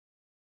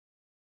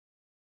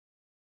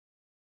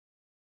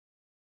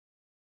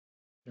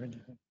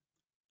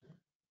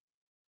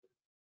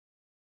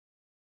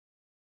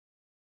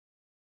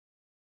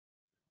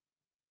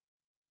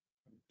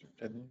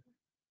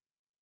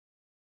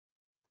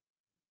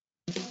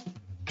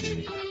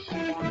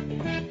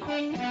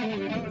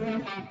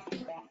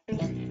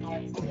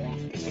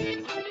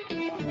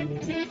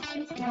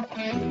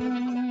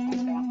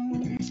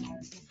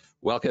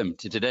Welcome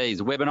to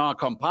today's webinar,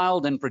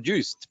 compiled and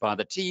produced by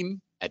the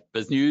team at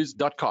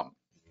biznews.com.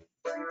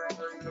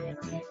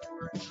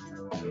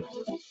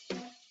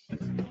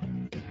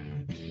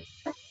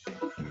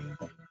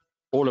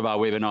 All of our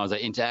webinars are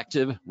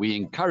interactive. We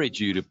encourage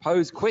you to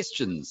pose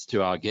questions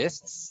to our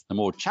guests. The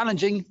more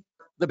challenging,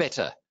 the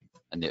better.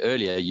 And the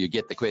earlier you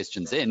get the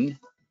questions in,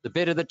 the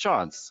better the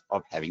chance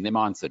of having them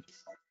answered.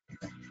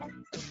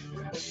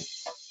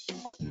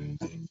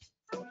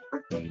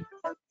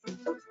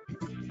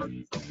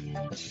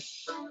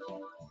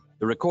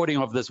 The recording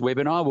of this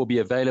webinar will be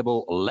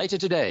available later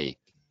today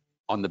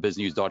on the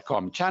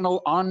biznews.com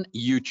channel on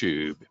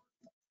YouTube.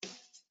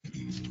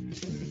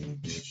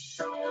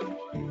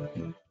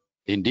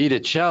 Indeed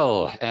it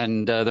shall,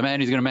 and the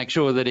man who's going to make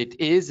sure that it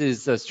is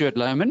Stuart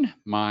Lohman,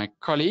 my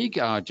colleague,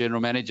 our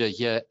general manager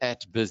here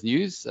at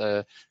Biznews.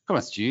 Come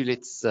on, Stu,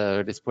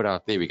 let's put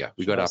out, there we go.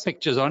 We've got our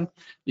pictures on.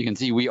 You can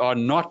see we are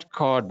not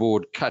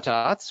cardboard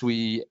cutouts.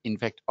 We, in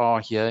fact, are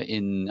here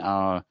in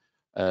our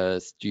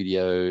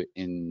studio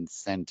in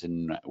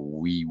Santon.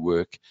 We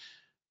work.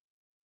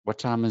 What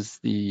time is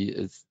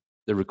the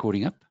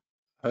recording up?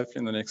 Hopefully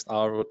in the next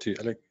hour or two.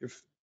 Alec,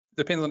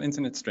 depends on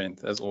internet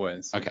strength, as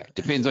always. Okay,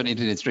 depends on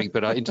internet strength,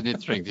 but our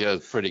internet strength here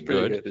is pretty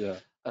good.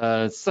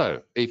 Yeah.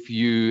 So if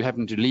you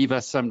happen to leave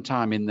us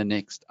sometime in the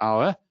next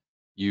hour,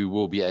 you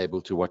will be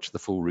able to watch the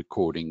full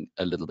recording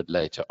a little bit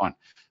later on.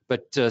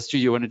 But Stu,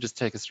 you want to just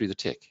take us through the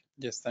tech?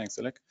 Yes, thanks,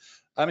 Alec.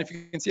 If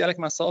you can see Alec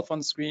myself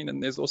on screen,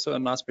 and there's also a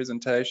nice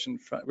presentation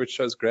which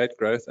shows great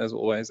growth, as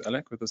always,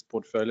 Alec, with this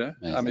portfolio.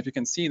 If you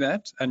can see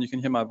that and you can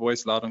hear my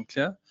voice loud and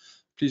clear,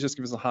 please just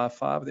give us a high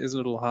five. There's a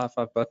little high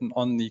five button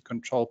on the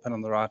control panel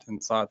on the right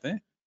hand side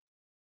there.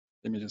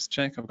 Let me just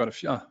check. I've got a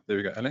few. There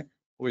we go, Alec.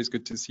 Always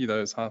good to see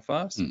those high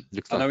fives.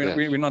 I know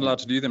we're not allowed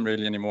to do them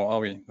really anymore, are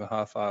we? The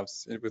high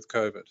fives with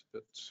COVID,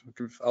 but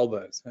with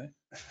elbows. Eh?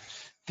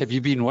 Have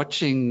you been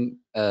watching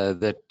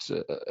that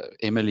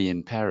Emily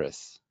in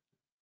Paris?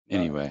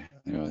 Anyway,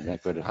 you know,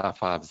 they've got high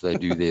fives they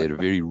do there, a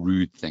very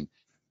rude thing.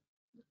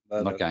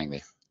 I'm not going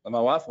there. My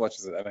wife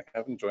watches it, and I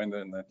haven't joined her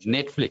in that.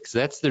 Netflix,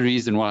 that's the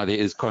reason why there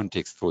is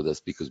context for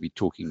this, because we're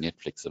talking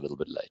Netflix a little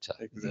bit later.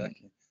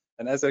 Exactly.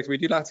 And as we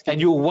do like to keep...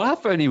 And your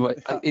wife only,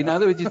 in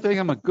other words, you're saying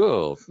I'm a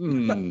girl.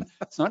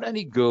 It's not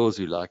only girls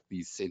who like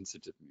these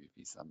sensitive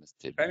movies, I must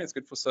tell you. Apparently it's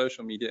good for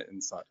social media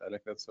insight,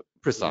 Alec. That's what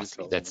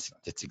precisely. That's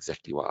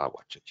exactly why I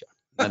watch it,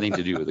 yeah. Nothing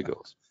to do with the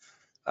girls.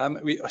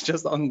 We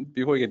just on,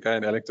 before we get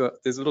going, Alec,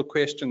 there's a little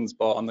questions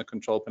bar on the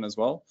control panel as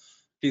well.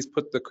 Please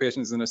put the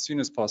questions in as soon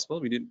as possible.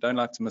 We don't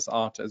like to miss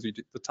out, as we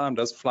do. The time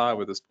does fly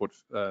with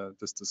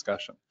this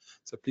discussion.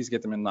 So please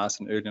get them in nice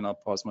and early, and I'll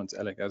pass them on to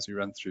Alec as we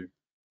run through.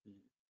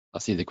 I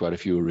see there are quite a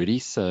few already,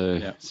 so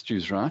yeah.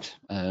 Stu's right.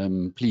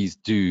 Please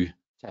do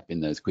tap in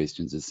those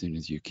questions as soon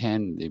as you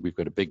can. We've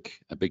got a big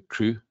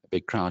crew, a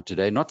big crowd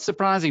today. Not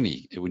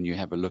surprisingly, when you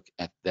have a look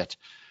at that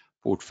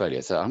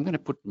portfolio. So I'm going to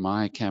put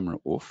my camera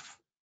off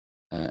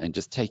and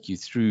just take you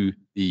through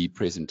the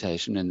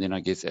presentation, and then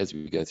I guess as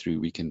we go through,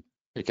 we can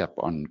pick up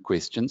on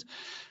questions.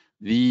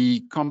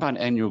 The compound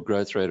annual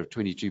growth rate of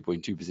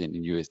 22.2%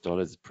 in US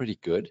dollars is pretty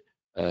good.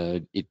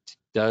 It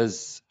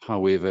does,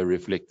 however,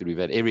 reflect that we've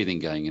had everything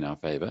going in our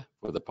favor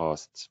for the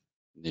past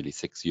nearly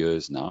 6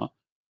 years now.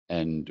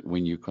 And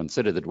when you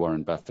consider that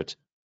Warren Buffett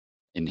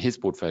in his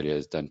portfolio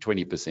has done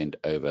 20%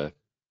 over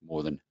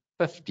more than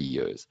 50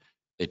 years,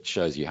 it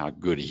shows you how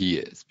good he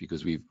is,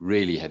 because we've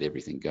really had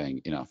everything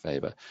going in our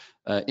favor.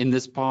 In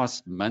this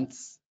past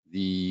month,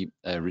 the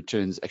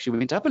returns actually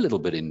went up a little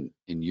bit in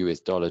US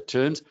dollar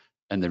terms,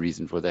 and the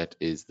reason for that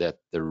is that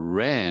the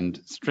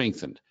rand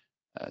strengthened.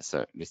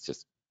 So let's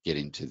just get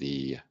into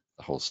the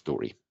whole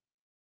story.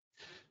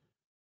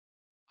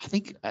 I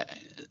think I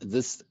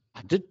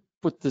did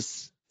put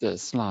this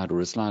slide, or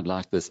a slide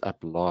like this, up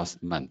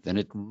last month, and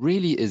it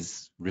really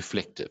is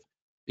reflective,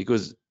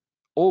 because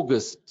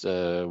August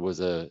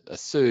was a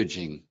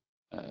surging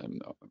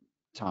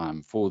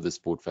time for this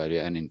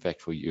portfolio, and in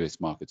fact for US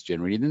markets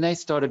generally. Then they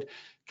started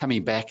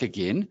coming back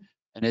again,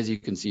 and as you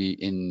can see,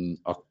 in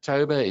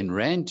October in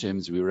rand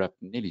terms we were up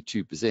nearly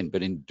 2%,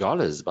 but in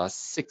dollars by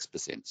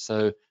 6%.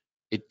 So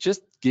it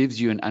just gives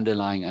you an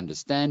underlying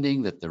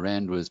understanding that the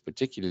rand was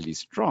particularly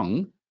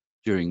strong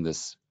during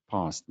this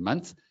past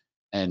month,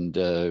 and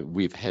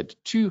we've had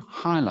two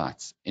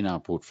highlights in our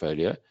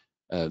portfolio.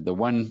 The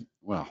one,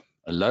 well,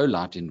 a low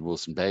light in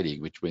Wilson Bailey,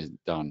 which went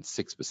down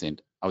 6%.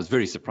 I was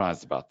very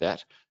surprised about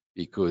that,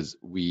 because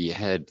we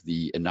had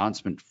the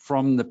announcement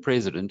from the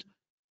president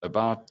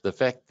about the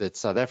fact that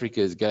South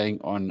Africa is going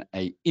on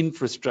an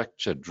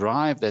infrastructure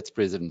drive. That's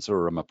President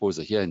Cyril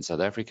Ramaphosa here in South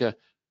Africa,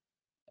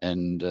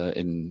 and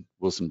in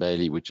Wilson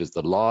Bailey, which is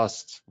the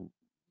last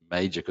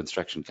major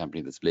construction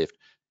company that's left,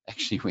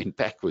 actually went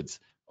backwards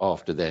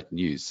after that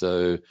news.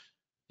 So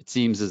it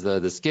seems as though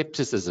the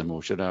skepticism,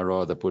 or should I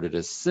rather put it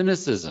as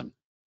cynicism,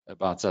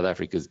 about South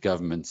Africa's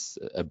government's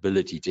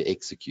ability to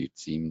execute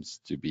seems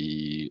to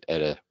be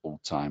at an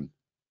all-time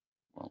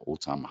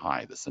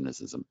high, the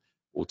cynicism,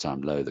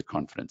 all-time low, the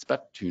confidence.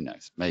 But who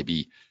knows?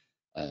 Maybe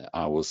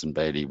our Wilson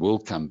Bailey will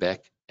come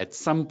back. At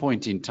some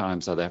point in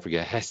time, South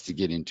Africa has to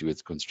get into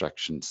its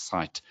construction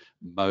site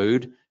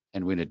mode.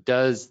 And when it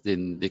does,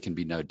 then there can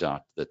be no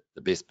doubt that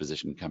the best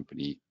positioned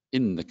company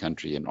in the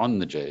country and on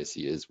the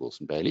JSE is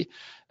Wilson Bailey.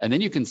 And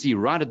then you can see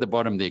right at the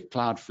bottom there,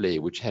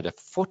 Cloudflare, which had a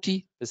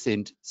 40%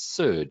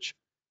 surge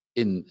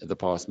in the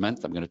past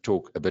month. I'm going to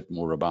talk a bit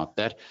more about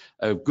that.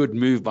 A good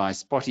move by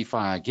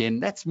Spotify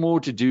again. That's more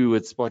to do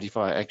with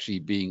Spotify actually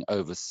being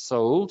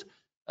oversold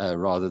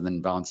rather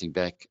than bouncing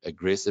back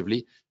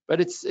aggressively.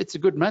 But it's a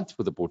good month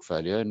for the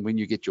portfolio. And when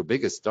you get your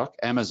biggest stock,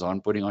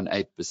 Amazon, putting on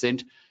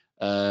 8%,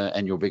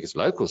 and your biggest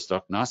local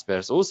stock,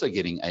 Naspers, also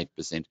getting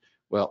 8%,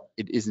 well,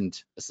 it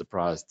isn't a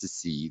surprise to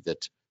see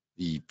that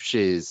the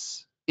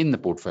shares in the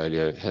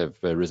portfolio have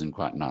risen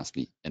quite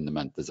nicely in the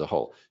month as a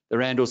whole. The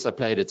rand also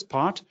played its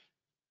part.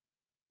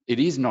 It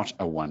is not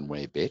a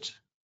one-way bet,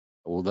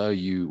 although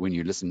when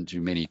you listen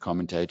to many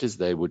commentators,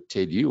 they would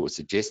tell you or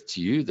suggest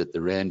to you that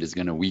the rand is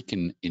going to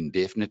weaken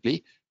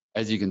indefinitely.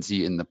 As you can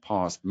see in the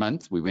past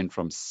month, we went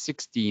from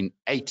 16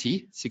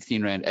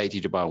 rand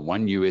 80 to buy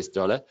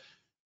 $1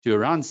 to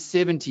around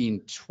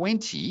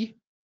 17.20.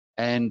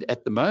 And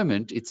at the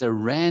moment, it's a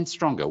rand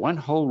stronger, one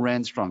whole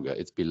rand stronger.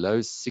 It's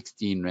below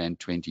 16 rand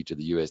 20 to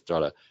the US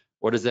dollar.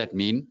 What does that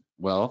mean?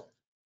 Well,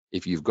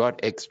 if you've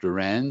got extra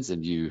rands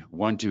and you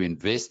want to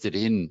invest it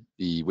in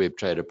the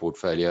WebTrader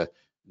portfolio,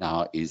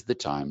 now is the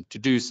time to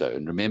do so.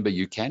 And remember,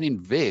 you can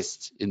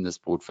invest in this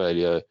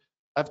portfolio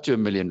up to R1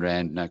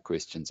 million, no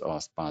questions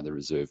asked by the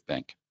Reserve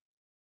Bank.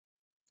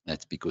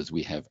 That's because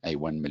we have a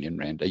 1 million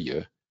rand a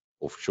year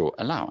offshore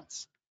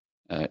allowance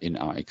in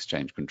our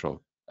exchange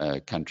control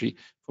country.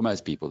 For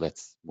most people,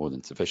 that's more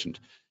than sufficient.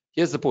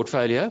 Here's the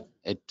portfolio.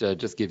 It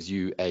just gives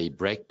you a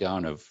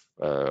breakdown of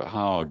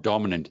how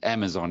dominant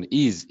Amazon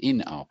is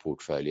in our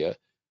portfolio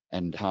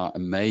and how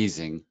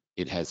amazingly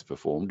it has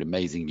performed.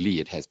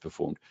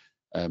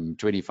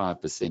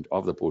 25%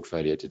 of the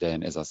portfolio today.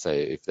 And as I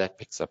say, if that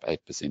picks up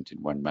 8%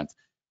 in 1 month,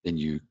 then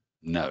you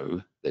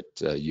know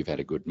that you've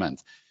had a good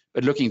month.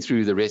 But looking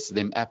through the rest of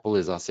them, Apple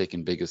is our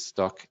second biggest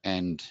stock,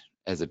 and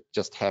as it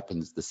just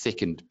happens, the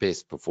second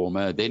best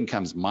performer. Then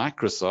comes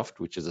Microsoft,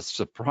 which is a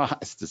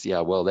surprise to see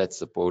how well that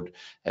support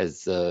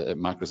has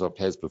Microsoft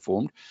has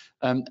performed.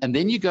 And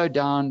then you go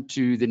down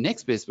to the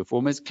next best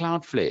performer is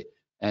Cloudflare.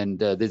 And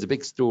there's a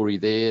big story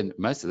there. And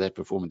most of that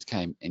performance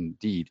came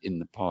indeed in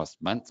the past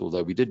month,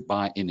 although we did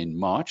buy in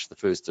March, the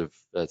first of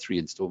 3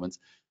 installments,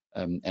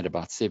 at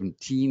about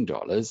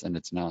 $17. And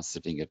it's now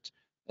sitting at,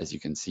 as you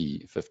can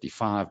see,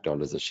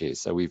 $55 a share.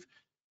 So we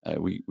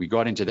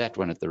got into that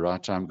one at the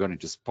right time, got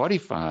into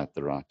Spotify at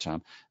the right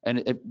time.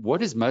 And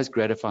what is most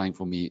gratifying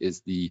for me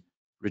is the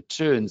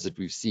returns that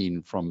we've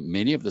seen from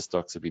many of the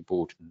stocks that we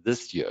bought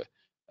this year.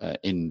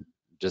 In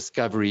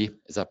Discovery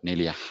is up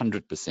nearly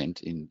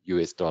 100% in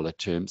US dollar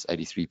terms,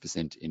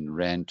 83% in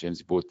rand terms.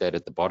 We bought that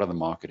at the bottom of the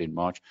market in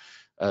March.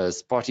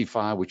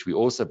 Spotify, which we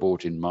also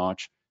bought in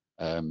March,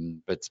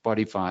 but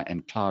Spotify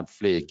and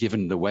Cloudflare,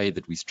 given the way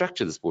that we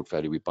structure this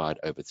portfolio, we buy it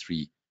over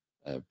 3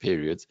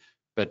 periods.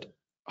 But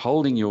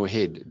holding your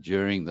head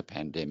during the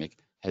pandemic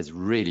has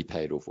really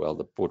paid off well.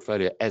 The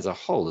portfolio as a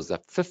whole is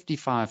up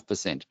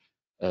 55%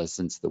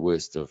 since the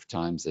worst of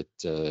times of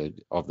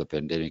the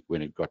pandemic,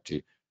 when it got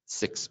to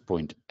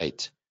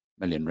 6.8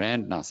 million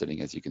rand, now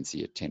sitting, as you can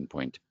see, at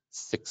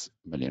 10.6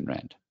 million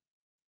rand.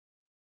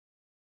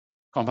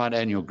 Compound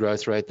annual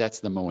growth rate,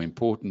 that's the more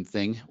important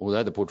thing.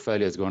 Although the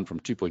portfolio has gone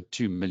from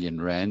 2.2 million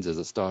rands as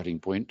a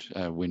starting point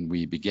when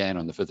we began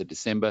on the 5th of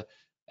December,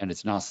 and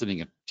it's now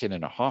sitting at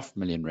 10.5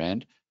 million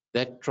rand,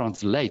 that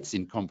translates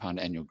in compound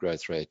annual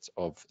growth rates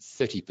of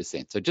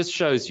 30%. So it just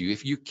shows you,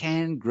 if you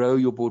can grow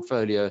your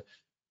portfolio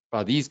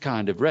by these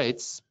kind of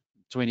rates,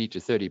 20 to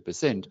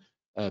 30%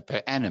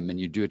 per annum, and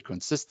you do it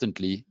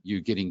consistently,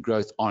 you're getting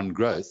growth on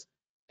growth,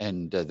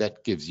 and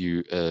that gives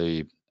you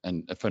a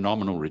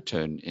phenomenal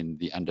return in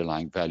the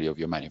underlying value of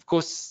your money. Of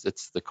course,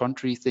 it's the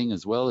contrary thing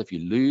as well. If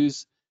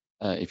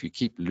you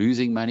keep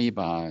losing money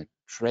by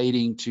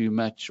trading too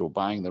much or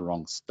buying the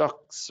wrong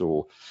stocks,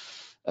 or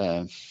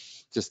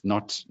just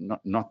not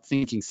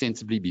thinking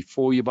sensibly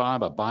before you buy,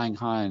 by buying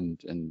high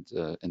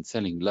and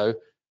selling low,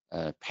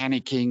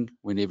 panicking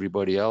when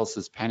everybody else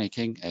is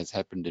panicking, as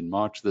happened in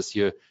March this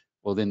year,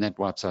 well, then that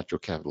wipes out your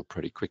capital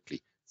pretty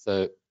quickly.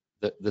 So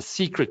the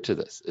secret to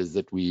this is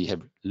that we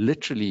have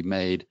literally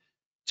made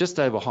just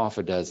over half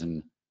a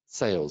dozen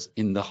sales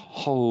in the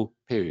whole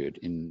period.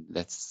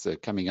 That's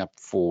coming up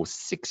for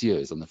 6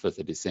 years on the 5th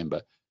of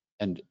December.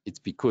 And it's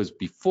because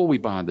before we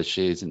buy the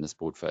shares in this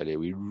portfolio,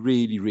 we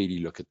really, really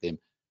look at them,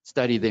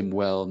 study them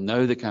well,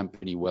 know the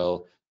company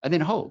well, and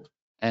then hold.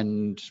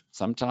 And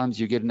sometimes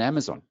you get an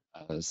Amazon.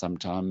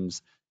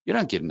 Sometimes you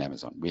don't get an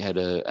Amazon. We had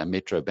a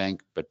Metro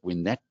Bank, but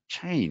when that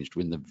changed,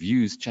 when the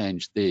views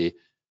changed there,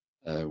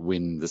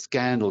 when the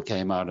scandal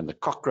came out and the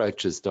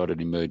cockroaches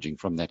started emerging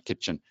from that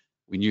kitchen,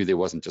 we knew there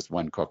wasn't just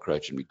one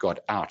cockroach, and we got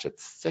out at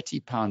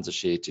 £30 a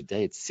share.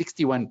 Today it's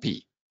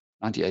 61p,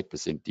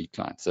 98%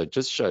 decline. So it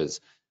just shows,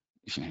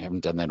 if you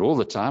haven't done that all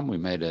the time, we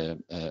made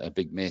a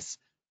big mess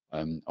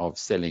of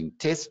selling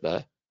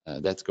Tesla.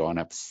 That's gone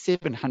up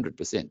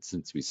 700%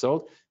 since we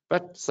sold,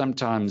 but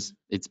sometimes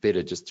it's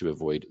better just to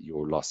avoid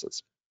your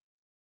losses.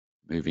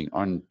 Moving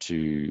on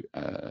to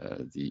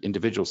the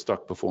individual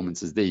stock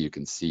performances there, you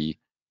can see,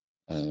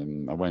 I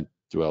won't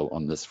dwell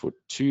on this for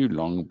too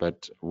long,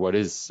 but what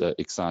is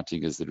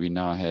exciting is that we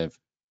now have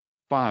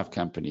 5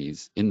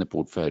 companies in the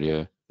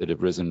portfolio that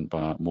have risen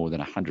by more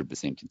than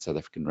 100% in South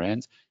African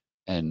rands.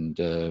 And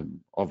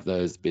of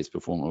those, the best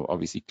performer,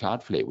 obviously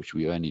Cloudflare, which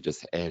we only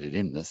just added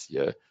in this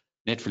year.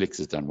 Netflix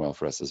has done well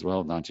for us as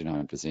well,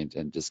 99%,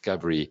 and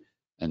Discovery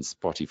and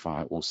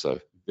Spotify also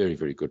very,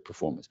 very good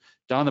performers.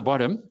 Down the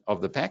bottom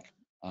of the pack,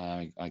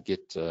 I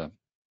get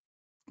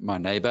my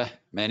neighbor,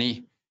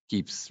 Manny,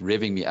 keeps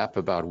revving me up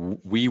about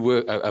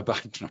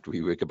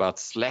about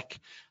Slack.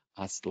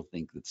 I still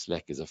think that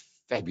Slack is a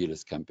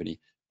fabulous company.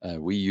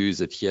 We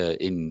use it here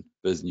in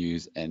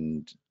Biznews,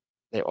 and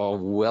they are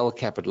well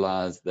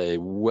capitalized, they're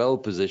well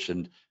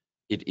positioned.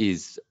 It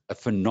is a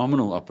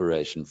phenomenal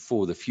operation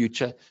for the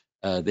future.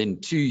 Then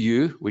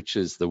 2U, which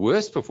is the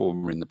worst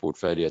performer in the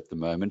portfolio at the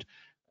moment.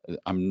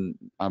 I'm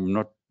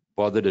not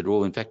bothered at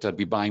all. In fact, I'd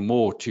be buying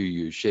more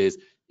 2U shares,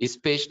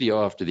 especially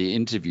after the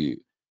interview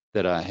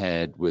that I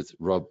had with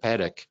Rob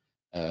Paddock.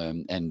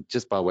 And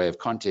just by way of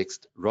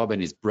context, Rob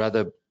and his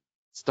brother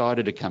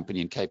started a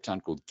company in Cape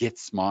Town called Get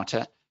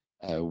Smarter.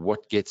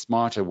 What Get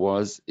Smarter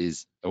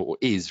is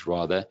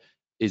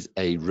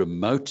a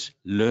remote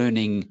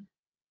learning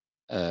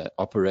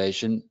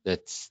operation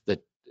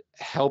that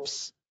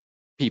helps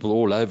people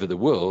all over the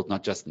world,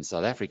 not just in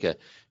South Africa,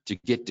 to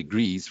get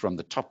degrees from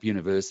the top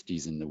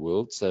universities in the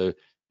world. So,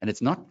 and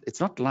it's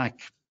not like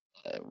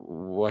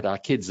what our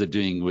kids are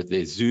doing with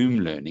their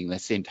Zoom learning. They're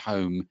sent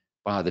home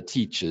by the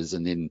teachers,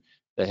 and then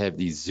they have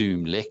these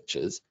Zoom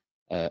lectures.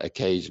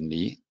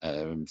 Occasionally,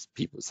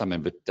 some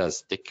of it does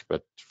stick,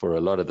 but for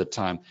a lot of the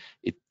time,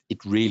 it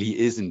really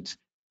isn't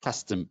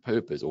custom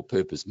purpose or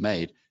purpose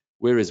made.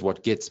 Whereas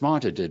what Get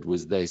Smarter did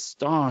was they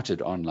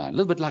started online, a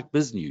little bit like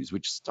Biznews,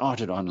 which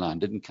started online,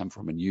 didn't come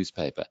from a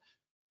newspaper.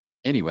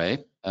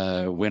 Anyway,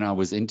 when I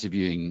was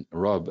interviewing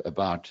Rob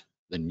about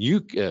the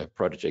new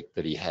project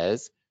that he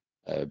has,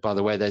 by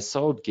the way, they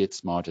sold Get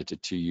Smarter to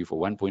 2U for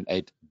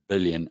 1.8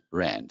 billion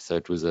rand. So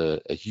it was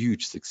a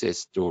huge success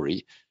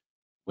story.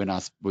 When I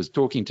was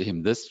talking to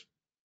him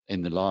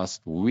in the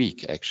last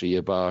week, actually,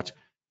 about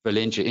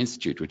Valencia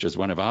Institute, which is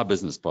one of our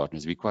business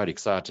partners, we're quite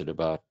excited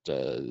about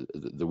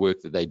the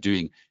work that they're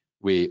doing,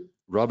 where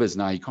Rob is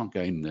now, he can't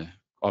go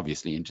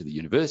obviously into the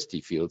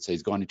university field, so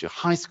he's gone into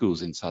high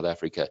schools in South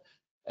Africa,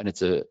 and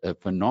it's a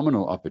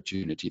phenomenal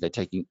opportunity. They're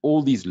taking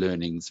all these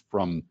learnings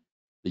from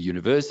the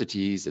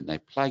universities and they're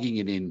plugging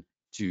it in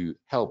to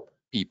help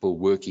people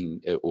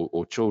working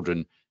or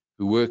children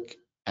who work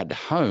at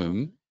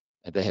home.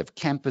 They have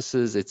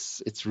campuses.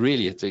 It's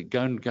really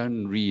go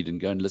and read and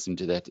go and listen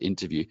to that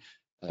interview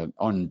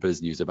on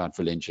Biznews about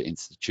Valencia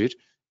Institute.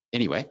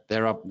 Anyway,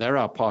 they're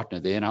our partner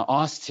there, and I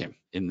asked him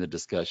in the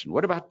discussion,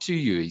 what about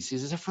 2U? He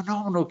says, it's a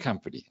phenomenal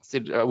company. I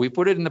said, we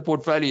put it in the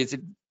portfolio. He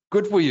said,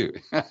 good for you.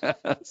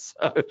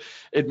 So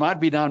it might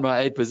be down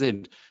by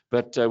 8%,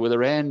 but with the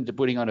rand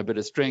putting on a bit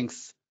of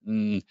strength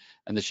and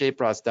the share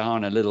price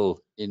down a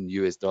little in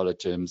US dollar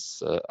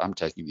terms, I'm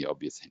taking the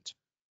obvious hint.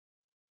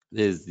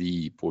 There's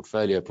the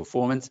portfolio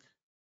performance,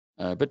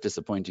 a bit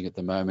disappointing at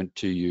the moment,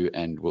 2U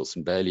and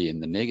Wilson Bailey in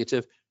the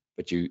negative,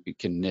 but you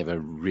can never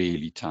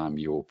really time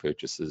your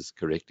purchases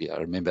correctly. I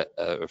remember,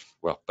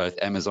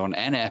 both Amazon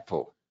and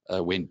Apple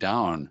went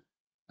down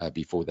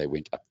before they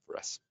went up for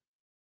us.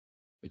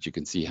 But you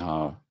can see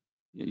how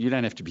you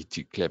don't have to be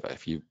too clever.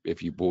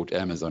 If you bought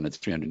Amazon at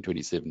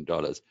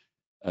 $327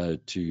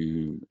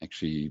 to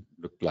actually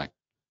look like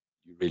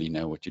you really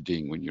know what you're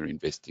doing when you're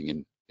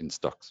investing in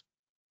stocks.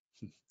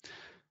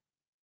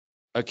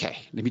 Okay,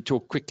 let me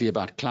talk quickly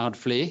about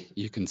Cloudflare.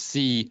 You can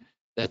see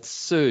that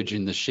surge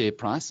in the share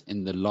price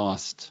in the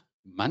last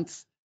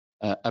month,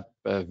 up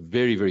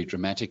very, very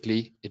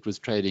dramatically. It was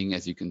trading,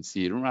 as you can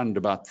see, around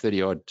about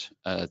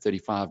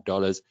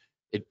 $35.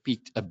 It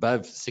peaked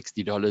above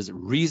 $60.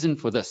 Reason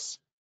for this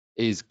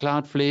is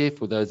Cloudflare,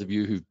 for those of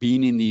you who've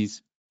been in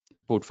these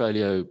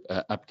portfolio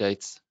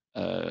updates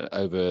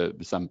over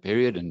some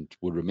period and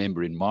will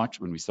remember in March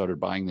when we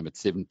started buying them at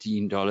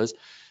 $17,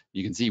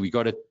 you can see we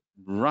got it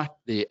right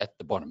there at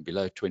the bottom,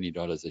 below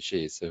 $20 a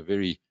share. So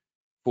very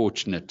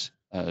fortunate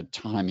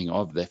timing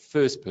of that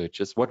first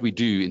purchase. What we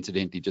do,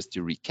 incidentally, just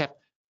to recap,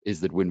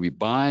 is that when we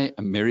buy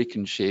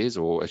American shares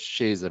or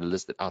shares that are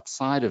listed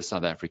outside of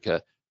South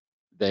Africa,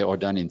 they are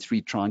done in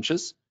 3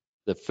 tranches.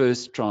 the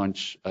first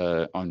tranche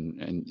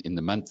in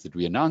the month that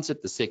we announce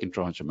it, the second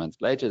tranche a month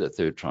later, the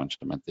third tranche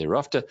a month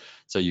thereafter.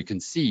 So you can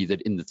see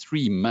that in the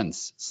 3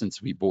 months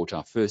since we bought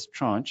our first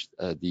tranche,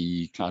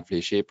 the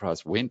Cloudflare share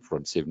price went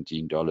from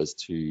 $17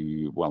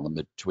 to, well, the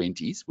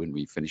mid-20s when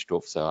we finished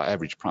off. So our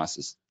average price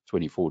is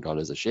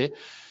 $24 a share.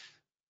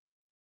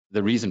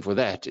 The reason for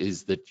that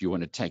is that you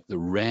want to take the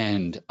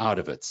rand out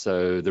of it.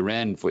 So the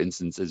rand, for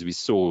instance, as we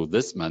saw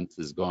this month,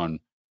 has gone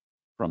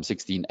from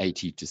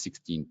 1680 to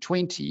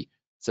 1620.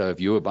 So if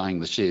you were buying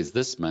the shares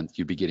this month,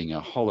 you'd be getting a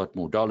whole lot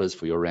more dollars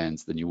for your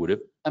rands than you would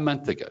have a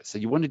month ago. So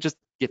you want to just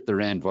get the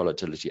rand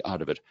volatility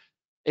out of it.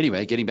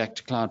 Anyway, getting back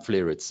to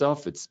Cloudflare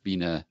itself, it's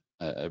been a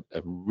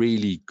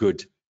really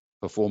good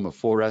performer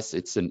for us.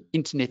 It's an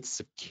internet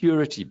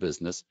security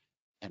business.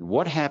 And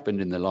what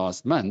happened in the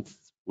last month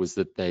was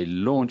that they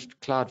launched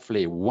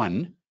Cloudflare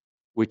One,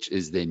 which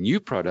is their new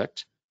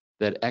product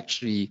that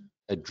actually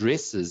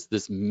addresses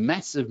this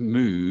massive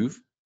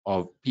move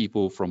of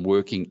people from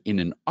working in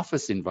an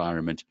office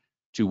environment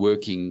to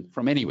working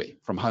from anywhere,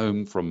 from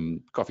home,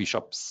 from coffee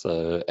shops,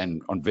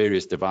 and on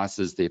various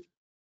devices,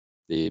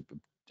 their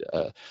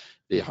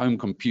home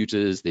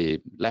computers, their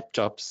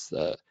laptops,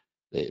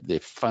 their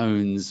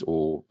phones,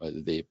 or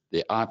their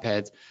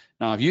iPads.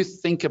 Now, if you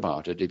think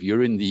about it, if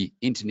you're in the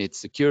internet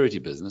security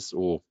business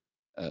or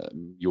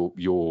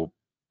your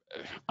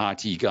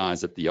IT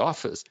guys at the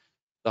office,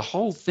 the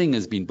whole thing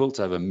has been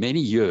built over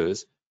many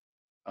years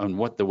on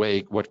what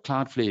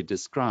Cloudflare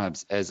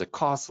describes as a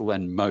castle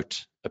and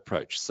moat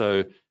approach.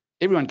 So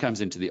everyone comes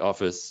into the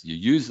office, you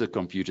use the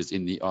computers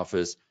in the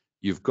office,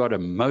 you've got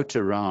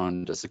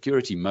a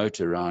security moat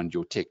around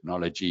your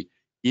technology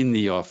in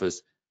the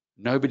office.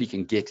 Nobody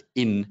can get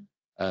in,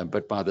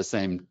 but by the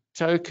same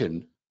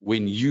token,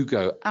 when you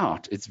go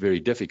out, it's very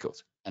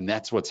difficult. And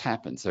that's what's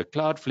happened. So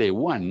Cloudflare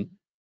One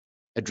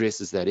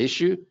addresses that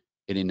issue.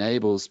 It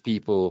enables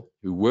people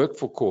who work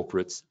for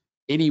corporates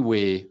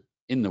anywhere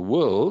in the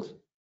world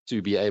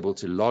to be able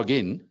to log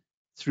in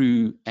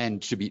through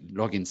and to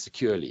log in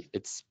securely.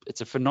 It's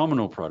a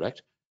phenomenal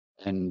product,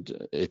 and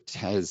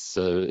it's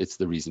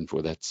the reason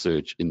for that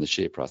surge in the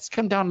share price. It's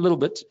come down a little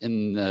bit,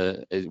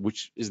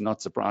 which is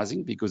not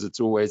surprising because it's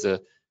always a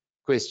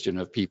question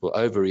of people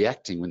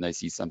overreacting when they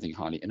see something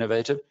highly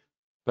innovative,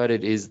 but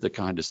it is the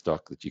kind of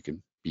stock that you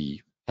can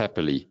be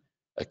happily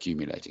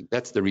accumulating.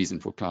 That's the reason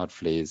for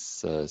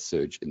Cloudflare's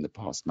surge in the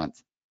past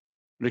month.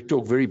 I'm going to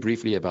talk very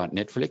briefly about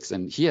Netflix,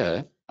 and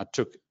here I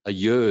took a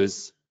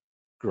year's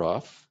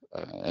graph.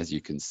 As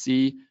you can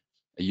see,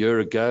 a year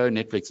ago,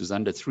 Netflix was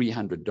under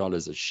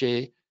 $300 a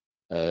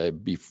share.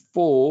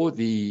 Before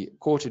the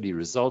quarterly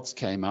results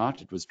came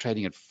out, it was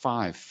trading at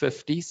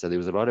 $5.50, so there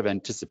was a lot of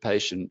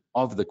anticipation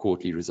of the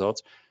quarterly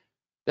results.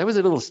 That was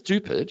a little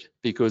stupid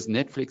because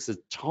Netflix has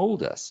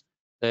told us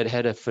that it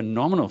had a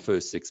phenomenal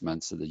first 6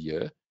 months of the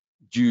year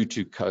due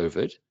to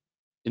COVID.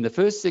 In the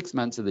first 6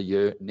 months of the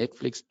year,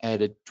 Netflix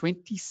added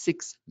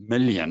 26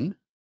 million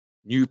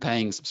new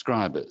paying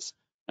subscribers.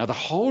 Now, the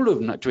whole of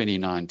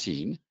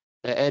 2019,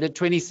 they added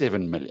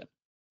 27 million.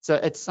 So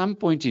at some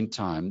point in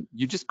time,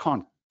 you just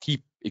can't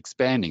keep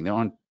expanding. There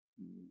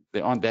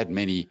aren't that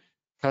many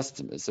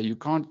customers, so you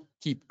can't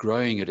keep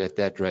growing it at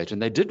that rate.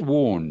 And they did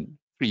warn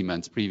 3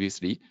 months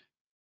previously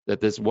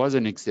that this was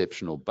an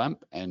exceptional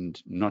bump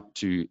and not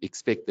to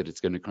expect that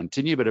it's going to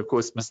continue. But of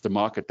course, Mr.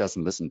 Market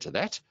doesn't listen to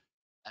that.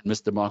 And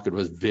Mr. Market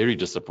was very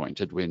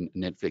disappointed when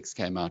Netflix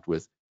came out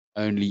with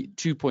only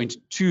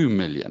 2.2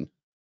 million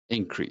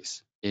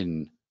increase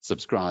in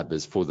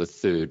subscribers for the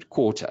third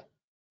quarter,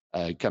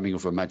 coming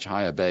off a much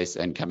higher base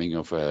and coming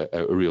off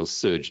a real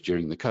surge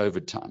during the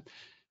COVID time.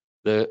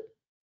 The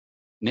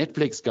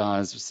Netflix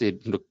guys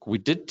said, look, we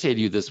did tell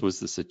you this was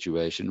the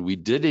situation. We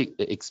did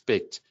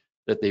expect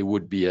that there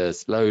would be a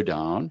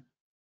slowdown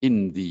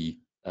in the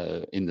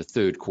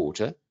third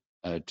quarter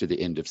to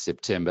the end of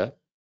September.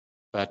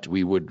 But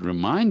we would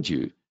remind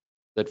you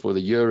that for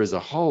the year as a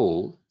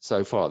whole,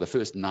 so far, the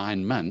first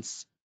 9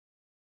 months,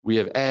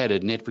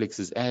 Netflix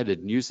has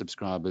added new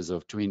subscribers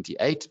of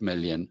 28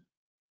 million.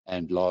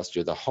 And last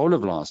year, the whole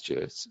of last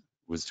year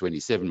was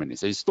 27 million.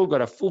 So you've still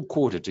got a full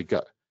quarter to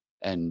go.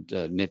 And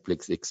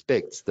Netflix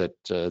expects that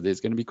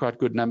there's going to be quite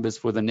good numbers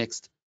for the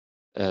next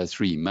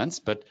 3 months.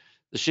 But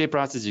the share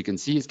price, as you can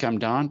see, has come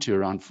down to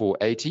around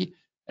 480.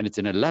 And it's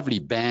in a lovely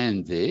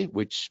band there,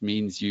 which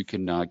means you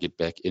can now get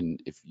back in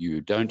if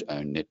you don't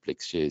own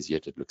Netflix shares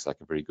yet. It looks like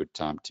a very good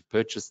time to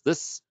purchase.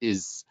 This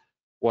is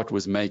what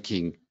was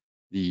making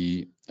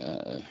the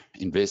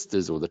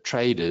investors, or the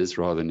traders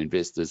rather than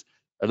investors,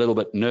 a little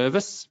bit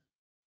nervous.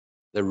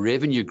 The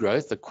revenue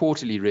growth, the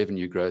quarterly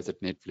revenue growth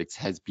at Netflix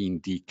has been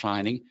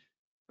declining,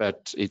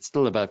 but it's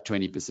still above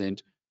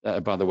 20%.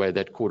 By the way,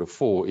 that quarter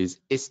 4 is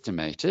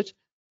estimated.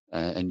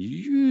 And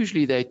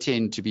usually they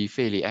tend to be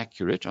fairly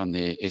accurate on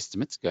their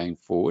estimates going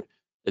forward.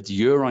 It's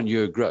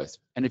year-on-year growth.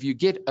 And if you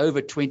get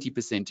over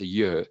 20% a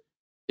year,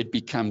 it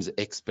becomes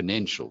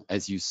exponential,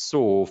 as you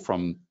saw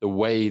from the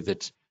way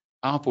that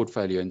our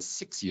portfolio in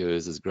 6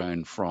 years has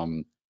grown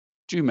from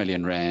 2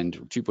 million rand,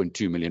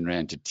 2.2 million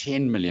rand to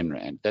 10 million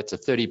rand. That's a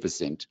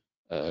 30%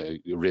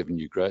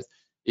 revenue growth.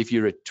 If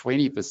you're at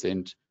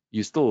 20%,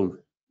 you still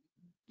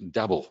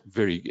double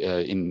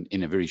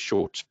in a very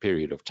short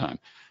period of time.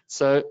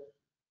 So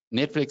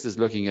Netflix is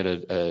looking at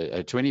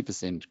a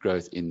 20%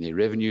 growth in their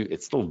revenue.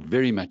 It's still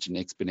very much an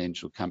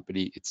exponential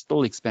company. It's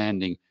still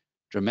expanding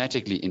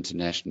dramatically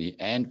internationally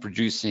and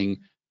producing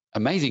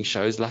amazing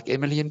shows like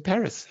Emily in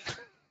Paris.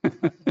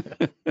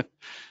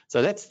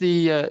 So that's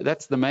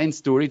the main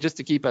story, just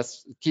to keep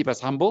us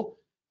humble.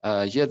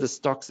 Here are the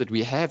stocks that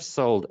we have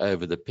sold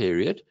over the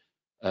period.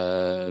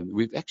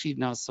 We've actually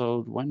now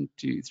sold 1,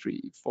 2,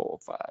 3, 4,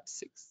 5,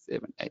 6,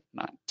 7, 8,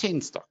 9,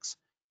 10 stocks.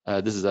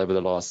 This is over the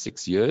last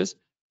 6 years.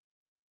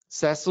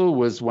 Sasol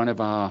was one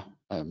of our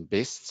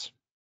best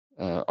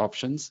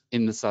options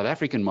in the South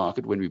African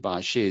market. When we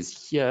buy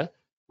shares here,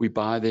 we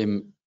buy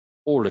them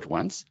all at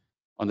once.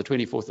 On the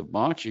 24th of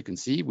March, you can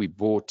see we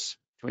bought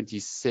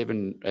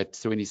 27 at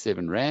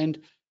 27 Rand.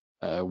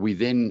 We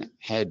then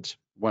had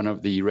one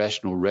of the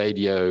Rational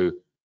Radio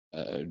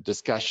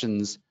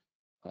discussions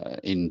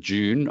in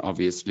June.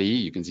 Obviously,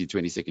 you can see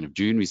 22nd of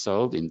June we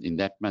sold in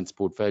that month's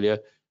portfolio,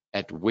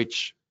 at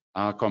which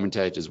our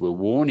commentators were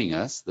warning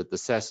us that the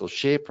Sasol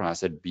share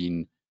price had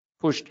been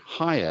pushed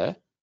higher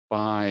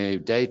by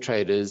day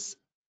traders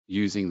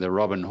using the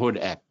Robinhood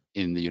app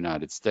in the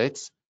United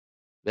States.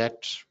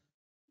 That,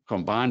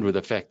 combined with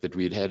the fact that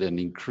we'd had an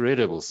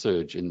incredible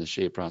surge in the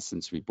share price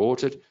since we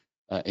bought it,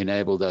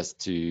 enabled us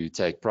to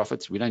take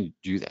profits. We don't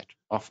do that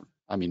often.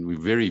 I mean, we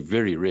very,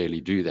 very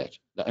rarely do that.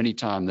 The only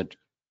time that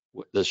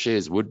the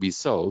shares would be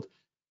sold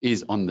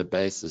is on the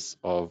basis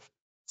of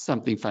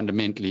something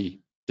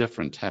fundamentally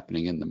different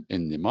happening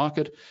in the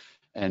market,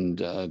 and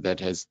that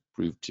has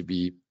proved to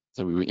be.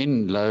 So we were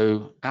in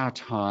low, out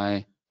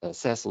high.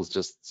 Sasol's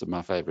just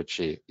my favorite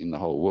share in the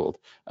whole world,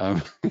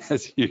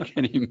 as you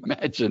can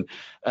imagine.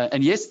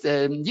 And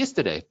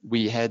yesterday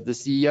we had the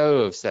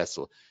CEO of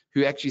Sasol,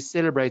 who actually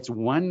celebrates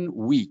 1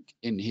 week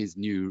in his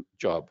new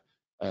job,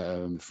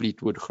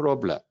 Fleetwood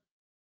Grobler,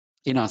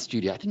 in our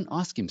studio. I didn't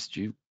ask him,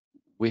 Stu,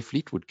 where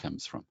Fleetwood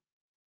comes from.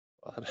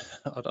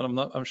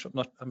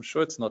 I'm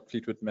sure it's not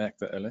Fleetwood Mac,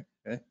 though, Alec.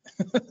 Okay?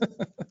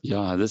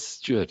 Yeah, this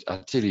Stuart, I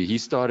tell you, he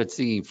started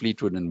singing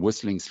Fleetwood and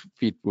whistling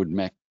Fleetwood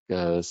Mac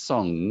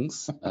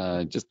songs.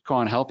 Just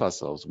can't help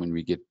ourselves when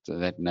we get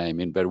that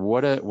name in. But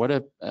what a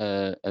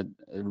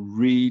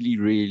really,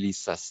 really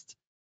sussed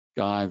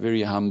guy,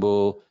 very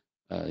humble.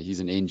 He's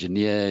an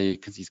engineer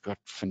because he's got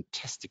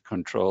fantastic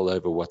control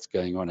over what's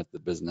going on at the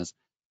business.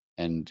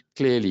 And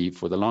clearly,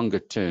 for the longer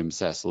term,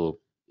 Sasol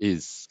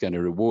is going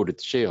to reward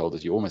its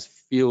shareholders. You almost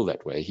feel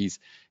that way. He's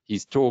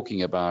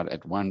talking about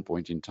at one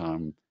point in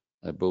time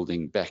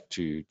building back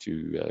to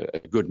a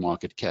good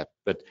market cap.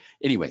 But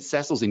anyway,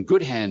 Sasol's in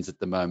good hands at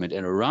the moment,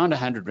 and around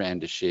 100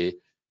 Rand a share,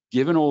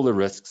 given all the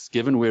risks,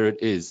 given where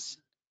it is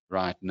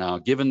right now,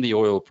 given the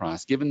oil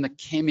price, given the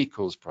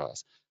chemicals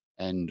price,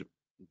 and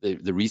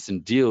the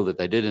recent deal that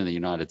they did in the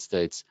United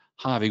States,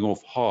 hiving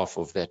off half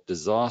of that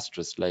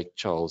disastrous Lake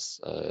Charles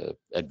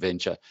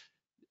adventure.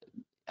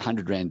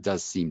 100 Rand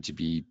does seem to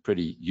be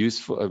pretty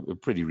useful, a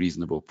pretty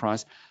reasonable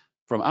price.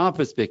 From our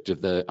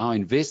perspective, though, our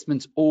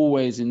investments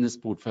always in this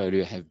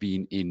portfolio have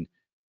been in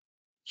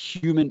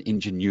human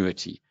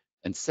ingenuity,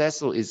 and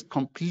Sasol is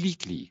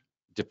completely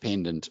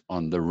dependent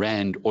on the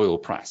Rand oil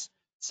price.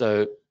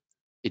 So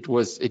it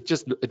was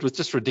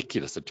just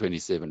ridiculous at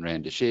 27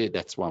 Rand a share.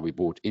 That's why we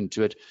bought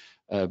into it.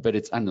 But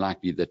it's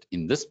unlikely that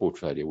in this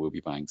portfolio we'll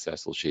be buying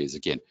Sasol shares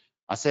again.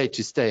 I say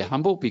to stay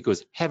humble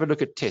because have a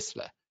look at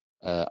Tesla.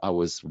 I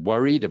was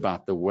worried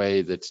about the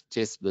way that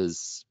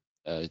Tesla's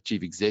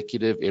chief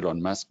executive,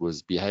 Elon Musk,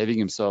 was behaving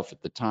himself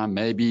at the time.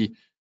 Maybe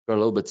got a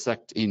little bit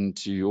sucked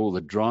into all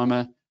the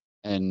drama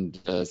and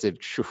said,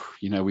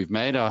 we've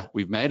made a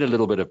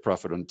little bit of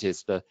profit on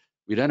Tesla.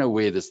 We don't know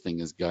where this thing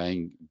is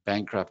going,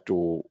 bankrupt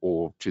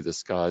or to the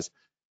skies.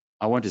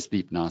 I want to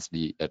sleep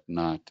nicely at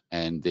night,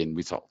 and then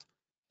we sold.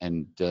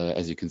 And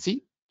as you can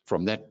see,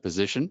 from that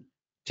position,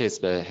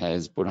 Tesla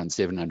has put on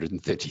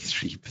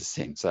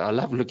 733%. So I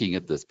love looking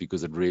at this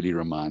because it really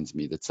reminds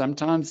me that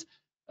sometimes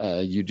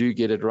you do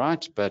get it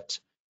right, but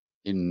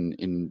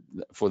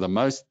for the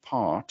most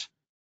part,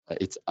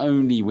 it's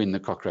only when the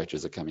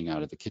cockroaches are coming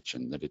out of the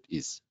kitchen that it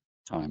is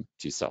time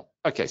to sell.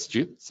 Okay,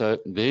 Stu, so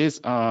there's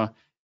our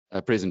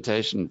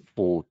presentation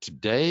for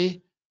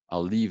today.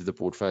 I'll leave the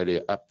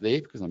portfolio up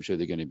there because I'm sure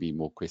there are going to be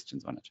more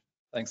questions on it.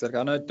 Thanks, Alec.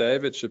 I know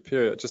David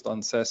Shapiro, just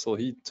on Sasol,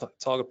 he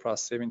target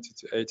price 70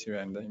 to 80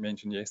 Rand that he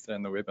mentioned yesterday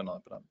in the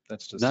webinar, but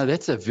that's just... No,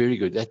 that's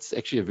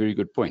actually a very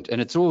good point.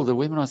 And it's all, the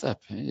webinar's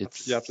up. I've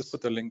just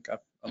put the link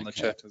up on the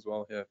chat as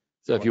well here.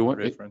 So if you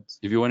want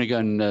to go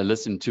and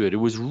listen to it, it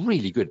was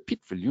really good. Piet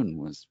Viljoen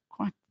was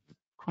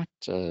quite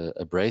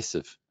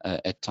abrasive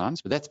at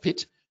times, but that's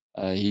Piet.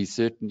 He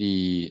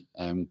certainly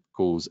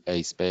calls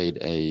a spade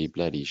a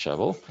bloody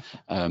shovel,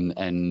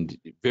 and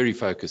very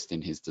focused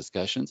in his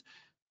discussions.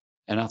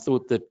 And I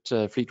thought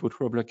that Fleetwood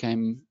Grobler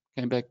came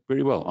back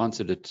very well,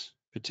 answered it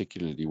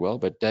particularly well.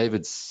 But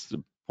David's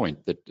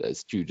point that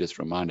Stu just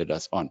reminded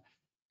us on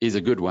is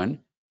a good one.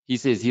 he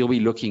says he'll be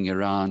looking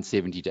around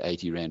 70 to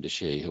 80 Rand a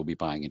share. He'll be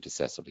buying into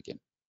Sasol again.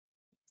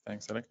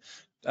 Thanks, Alec.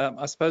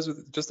 I suppose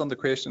just on the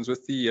questions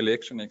with the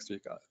election next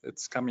week,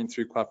 it's coming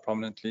through quite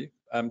prominently.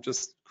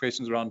 Just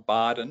questions around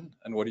Biden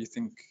and what do you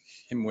think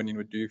him winning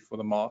would do for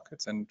the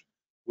markets, and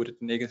would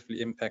it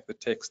negatively impact the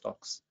tech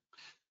stocks?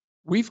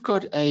 We've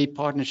got a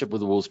partnership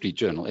with the Wall Street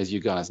Journal, as you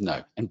guys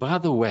know. And by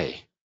the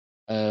way,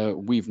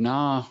 we've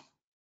now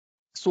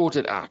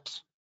sorted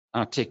out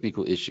our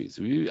technical issues.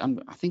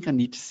 I think I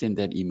need to send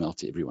that email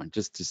to everyone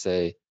just to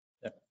say,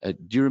 do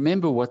you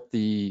remember what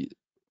the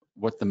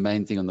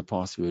main thing on the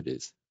password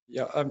is?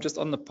 Yeah, just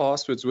on the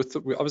passwords, we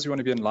obviously want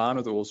to be in line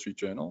with the Wall Street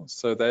Journal.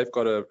 So they've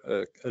got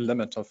a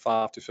limit of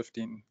 5 to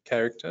 15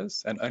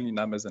 characters and only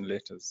numbers and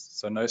letters.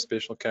 So no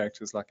special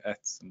characters like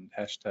 @ and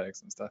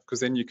hashtags and stuff, because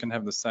then you can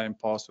have the same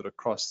password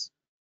across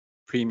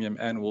Premium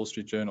and Wall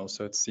Street Journal.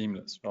 So it's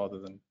seamless rather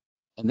than.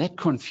 And that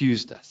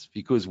confused us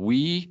because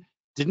we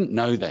didn't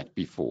know that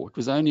before. It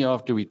was only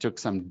after we took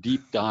some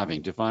deep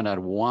diving to find out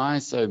why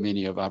so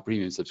many of our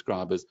premium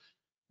subscribers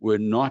were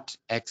not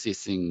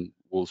accessing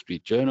Wall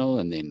Street Journal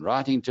and then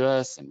writing to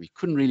us, and we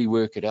couldn't really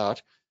work it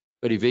out.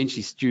 But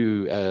eventually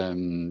Stu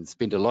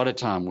spent a lot of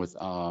time with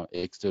our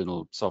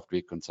external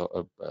software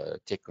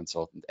tech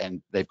consultant,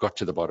 and they've got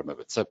to the bottom of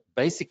it. So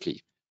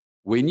basically,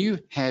 when you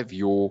have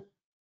your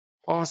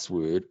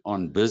password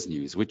on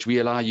Biznews, which we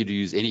allow you to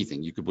use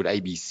anything, you could put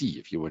ABC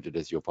if you wanted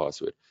as your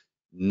password.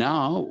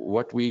 Now,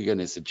 what we're going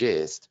to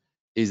suggest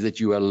is that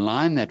you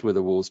align that with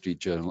the Wall Street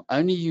Journal.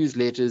 Only use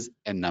letters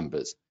and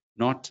numbers,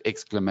 not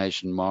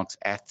exclamation marks,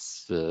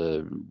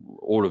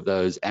 all of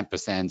those,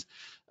 ampersands.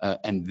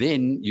 And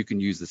then you can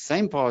use the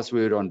same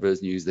password on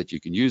Biznews that you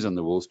can use on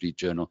the Wall Street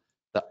Journal.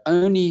 The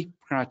only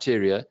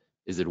criteria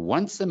is that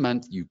once a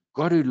month, you've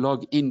got to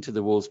log into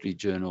the Wall Street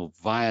Journal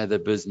via the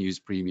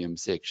Biznews Premium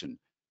section.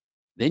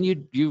 Then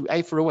you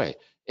A for away.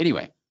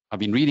 Anyway, I've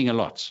been reading a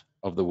lot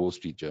of the Wall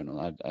Street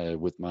Journal.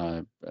 With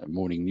my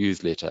morning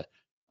newsletter,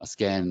 I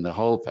scan the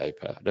whole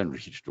paper. I don't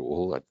read it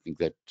all. I think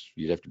that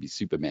you'd have to be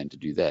Superman to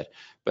do that.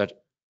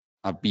 But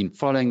I've been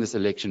following this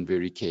election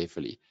very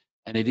carefully.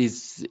 And it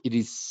is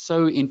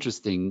so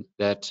interesting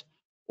that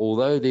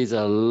although there's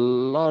a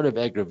lot of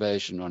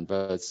aggravation on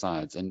both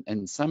sides,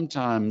 and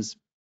sometimes,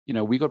 you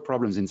know, we got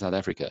problems in South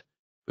Africa.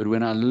 But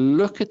when I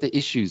look at the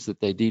issues that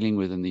they're dealing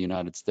with in the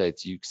United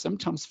States, you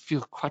sometimes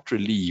feel quite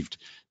relieved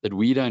that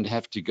we don't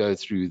have to go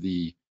through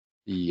the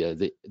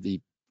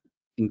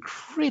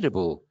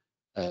incredible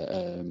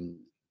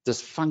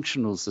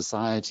dysfunctional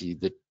society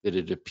that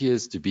it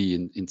appears to be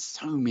in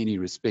so many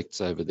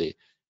respects over there.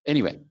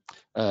 Anyway,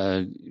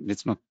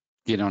 let's not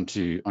get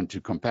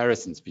onto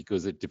comparisons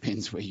because it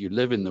depends where you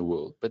live in the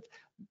world. But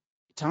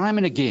time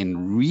and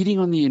again, reading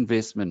on the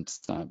investment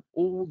side,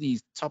 all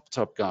these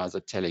top guys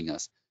are telling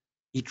us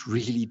it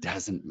really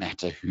doesn't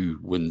matter who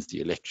wins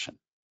the election.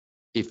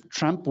 If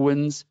Trump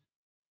wins,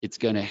 it's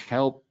going to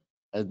help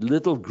a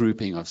little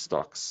grouping of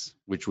stocks,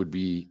 which would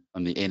be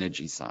on the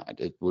energy side.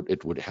 It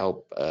would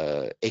help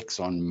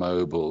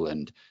ExxonMobil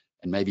and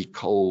maybe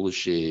coal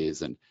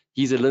shares. And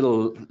he's a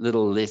little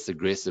less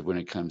aggressive when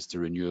it comes to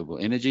renewable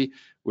energy,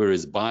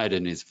 whereas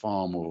Biden is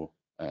far more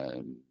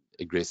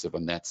aggressive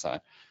on that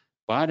side.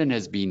 Biden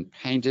has been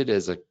painted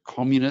as a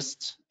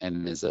communist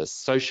and as a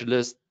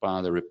socialist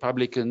by the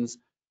Republicans.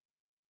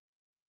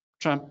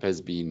 Trump has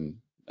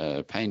been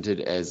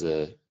painted as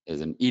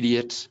an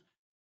idiot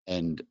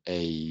and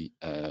a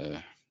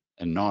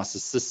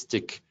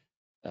narcissistic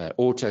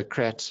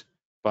autocrat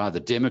by the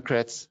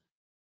Democrats.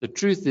 The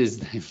truth is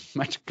they're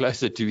much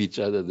closer to each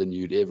other than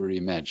you'd ever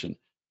imagine.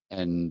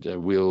 And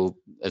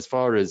as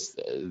far as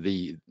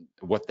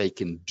what they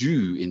can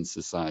do in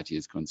society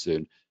is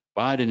concerned,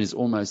 Biden is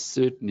almost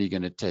certainly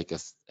going to take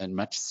a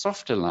much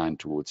softer line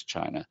towards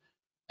China,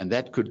 and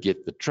that could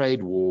get the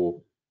trade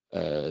war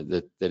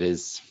that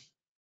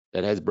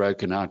has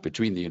broken out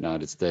between the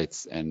United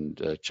States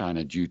and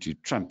China due to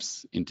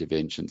Trump's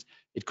interventions.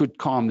 It could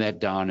calm that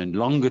down, and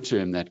longer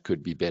term that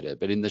could be better.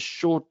 But in the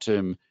short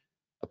term,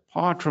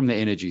 apart from the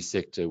energy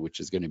sector, which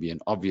is going to be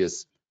an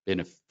obvious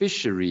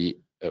beneficiary,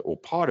 or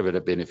part of it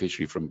a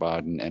beneficiary from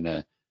Biden,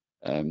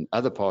 and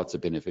other parts a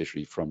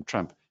beneficiary from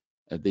Trump,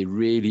 there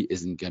really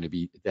isn't going to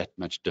be that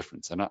much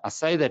difference. And I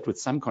say that with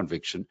some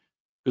conviction,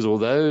 because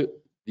although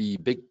the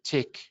big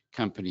tech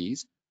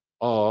companies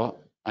are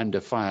under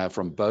fire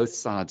from both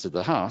sides of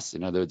the house,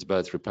 in other words,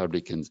 both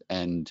Republicans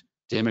and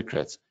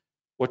Democrats,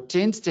 what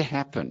tends to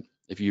happen,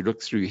 if you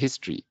look through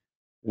history,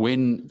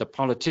 when the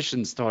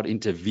politicians start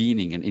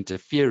intervening and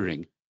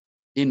interfering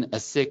in a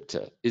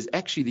sector, is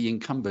actually the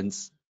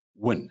incumbents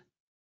win.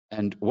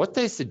 And what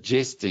they're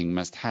suggesting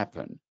must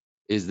happen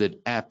is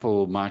that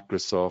Apple,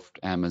 Microsoft,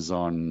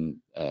 Amazon,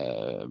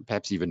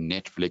 perhaps even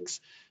Netflix,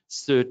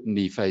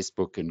 certainly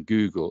Facebook and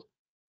Google,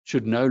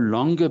 should no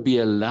longer be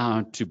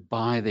allowed to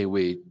buy their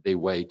way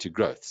to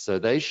growth. So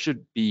they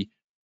should be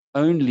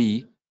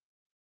only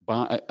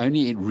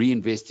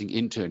reinvesting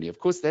internally. Of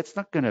course, that's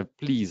not going to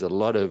please a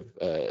lot of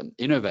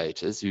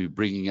innovators who are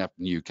bringing up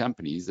new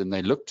companies, and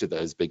they look to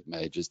those big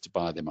majors to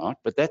buy them out.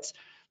 But that's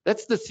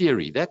That's the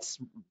theory. That's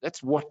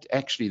what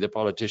actually the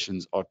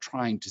politicians are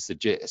trying to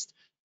suggest.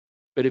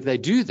 But if they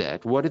do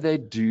that, what do they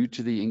do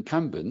to the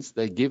incumbents?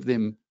 They give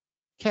them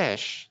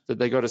cash that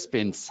they got to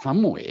spend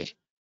somewhere,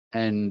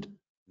 and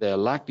they're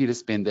likely to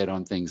spend that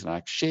on things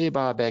like share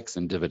buybacks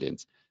and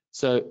dividends.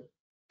 So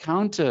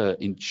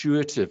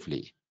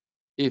counterintuitively,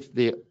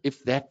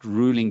 if that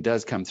ruling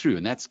does come through,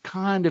 and that's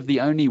kind of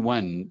the only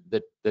one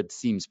that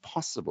seems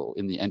possible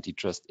in the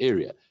antitrust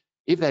area,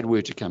 if that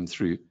were to come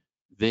through,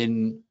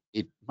 then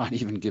it might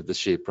even give the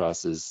share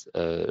prices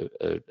a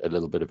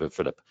little bit of a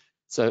fillip.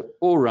 So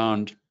all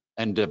round,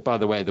 and by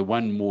the way, the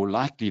one more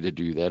likely to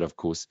do that, of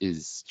course,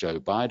 is Joe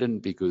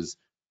Biden, because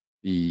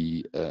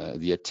the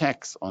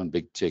attacks on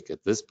big tech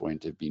at this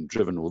point have been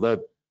driven,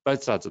 although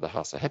both sides of the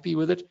House are happy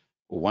with it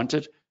or want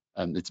it,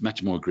 it's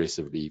much more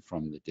aggressively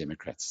from the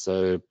Democrats.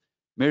 So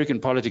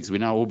American politics, we're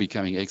now all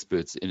becoming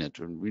experts in it.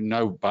 And we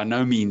know by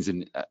no means,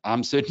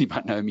 I'm certainly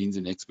by no means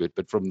an expert,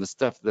 but from the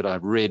stuff that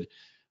I've read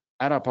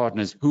at our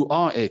partners who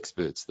are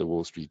experts, the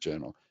Wall Street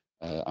Journal,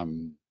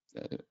 I'm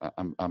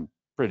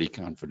pretty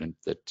confident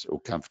that, or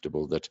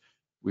comfortable that,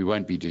 we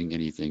won't be doing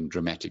anything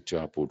dramatic to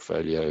our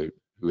portfolio,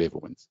 whoever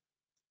wins.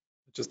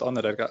 Just on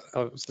that,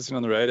 I was listening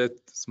on the radio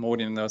this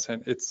morning, and they were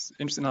saying it's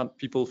interesting how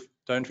people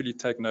don't really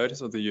take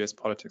notice of the US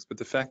politics, but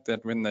the fact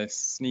that when they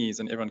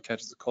sneeze and everyone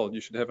catches a cold, you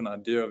should have an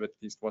idea of at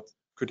least what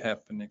could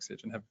happen, etc.,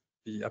 and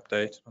be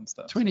updated on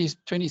stuff.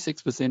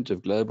 26%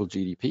 of global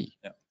GDP.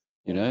 Yeah.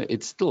 You know,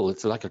 it's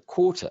like a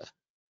quarter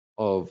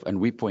of, and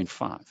we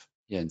 0.5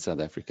 here in South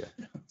Africa.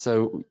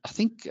 So I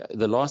think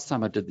the last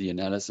time I did the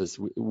analysis,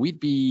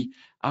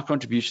 our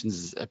contributions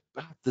is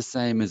about the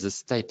same as a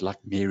state like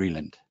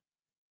Maryland.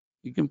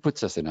 You can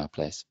put us in our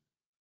place.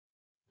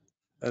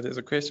 There's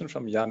a question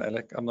from Jan,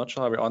 Alec. I'm not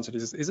sure how we answered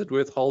this. Is it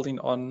worth holding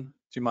on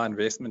to my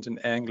investment in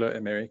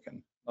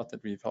Anglo-American? Not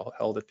that we've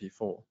held it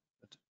before.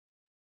 But...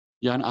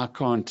 Jan, I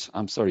can't.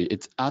 I'm sorry.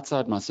 It's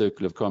outside my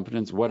circle of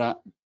competence. What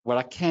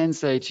I can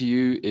say to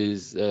you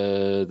is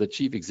the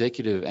chief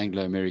executive of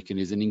Anglo-American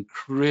is an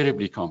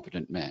incredibly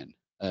competent man.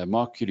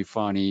 Mark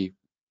Curifani,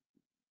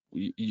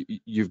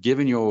 you've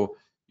given your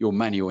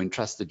money or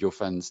entrusted your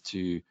funds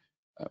to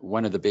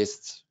one of the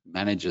best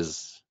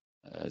managers,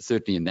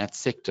 certainly in that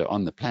sector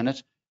on the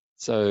planet.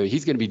 So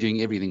he's going to be doing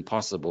everything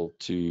possible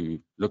to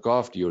look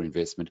after your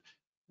investment.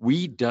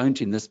 We don't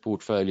in this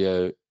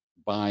portfolio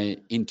buy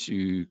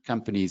into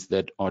companies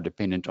that are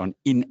dependent on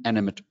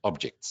inanimate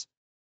objects.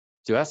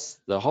 To us,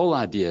 the whole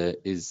idea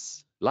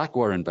is, like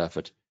Warren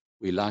Buffett,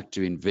 we like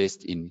to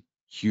invest in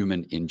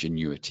human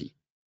ingenuity.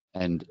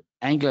 And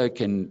Anglo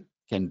can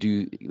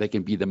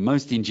be the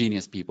most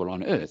ingenious people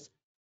on earth.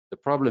 The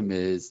problem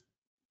is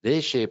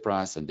their share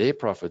price and their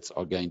profits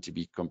are going to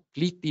be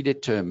completely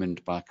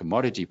determined by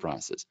commodity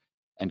prices.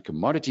 And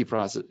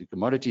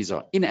commodities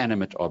are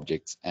inanimate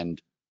objects.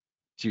 And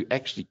to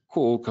actually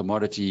call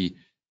commodity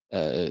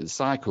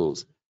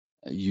cycles,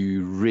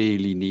 you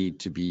really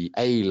need to be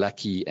A,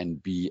 lucky,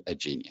 and B, a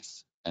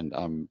genius.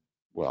 And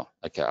well,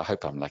 okay, I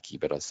hope I'm lucky,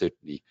 but I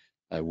certainly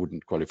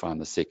wouldn't qualify on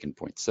the second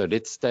point. So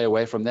let's stay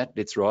away from that.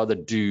 Let's rather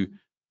do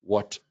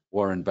what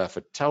Warren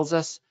Buffett tells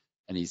us.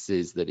 And he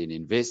says that in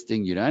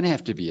investing, you don't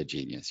have to be a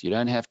genius. You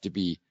don't have to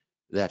be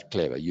that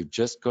clever. You've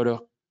just got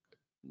to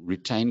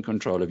retain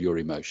control of your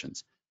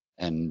emotions.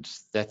 And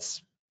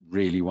that's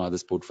really why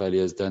this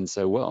portfolio has done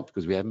so well,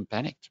 because we haven't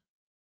panicked.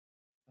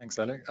 Thanks,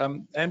 Alec.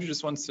 Andrew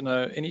just wants to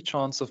know, any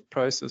chance of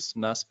Prosus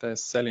Naspers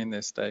selling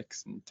their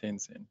stakes in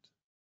Tencent?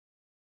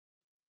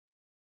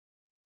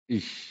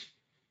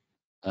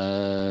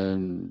 I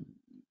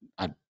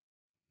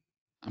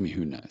mean,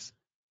 who knows?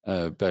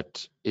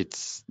 But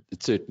it's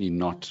certainly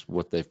not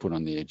what they've put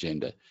on the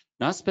agenda.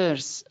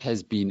 Naspers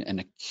has been an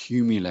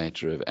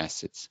accumulator of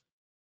assets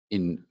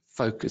in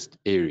focused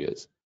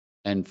areas,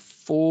 and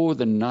for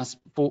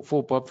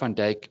Bob van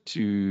Dijk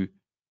to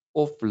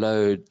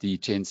offload the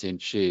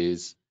Tencent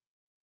shares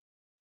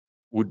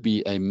would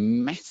be a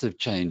massive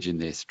change in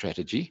their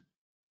strategy.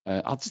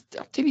 I'll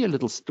tell you a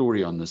little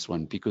story on this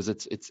one because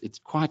it's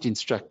quite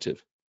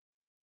instructive.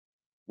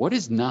 What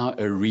is now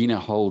Arena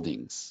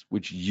Holdings,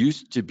 which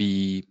used to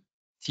be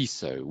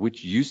TISO,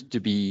 which used to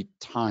be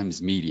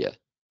Times Media,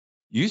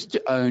 used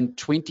to own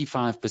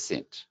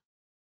 25%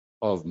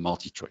 of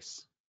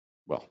MultiChoice,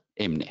 well,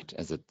 Mnet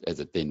as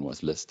it then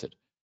was listed.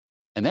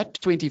 And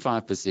that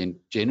 25%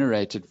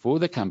 generated for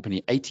the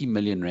company 80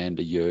 million rand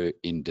a year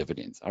in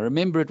dividends. I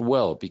remember it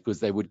well because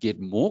they would get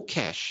more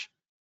cash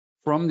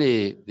from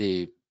their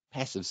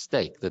passive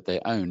stake that they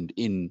owned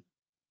in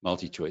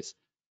MultiChoice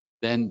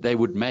than they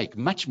would make,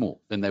 much more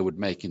than they would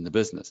make in the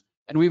business.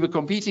 And we were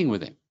competing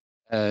with them.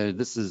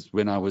 This is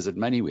when I was at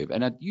MoneyWeb.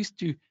 And it used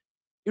to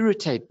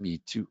irritate me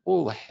to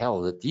all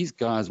hell that these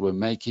guys were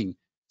making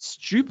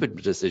stupid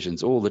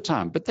decisions all the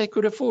time, but they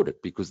could afford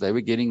it because they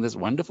were getting this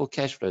wonderful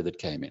cash flow that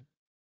came in.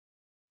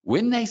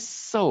 When they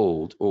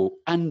sold or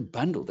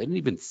unbundled, they didn't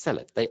even sell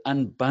it, they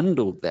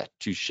unbundled that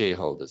to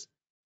shareholders,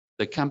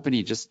 the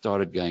company just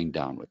started going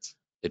downwards.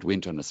 It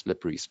went on a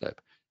slippery slope.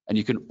 And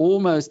you can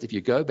almost, if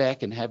you go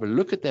back and have a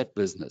look at that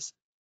business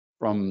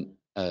from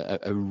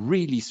a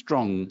really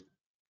strong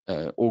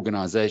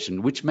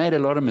organization, which made a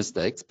lot of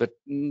mistakes, but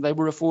they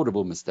were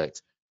affordable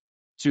mistakes,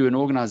 to an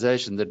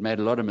organization that made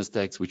a lot of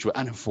mistakes which were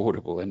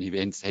unaffordable and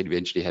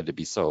eventually had to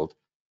be sold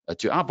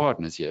to our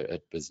partners here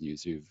at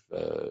Biznews,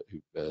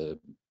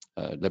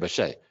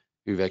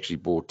 who've actually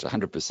bought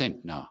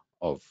 100% now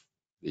of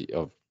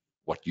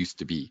what used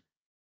to be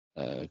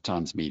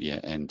Times Media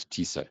and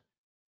TISO.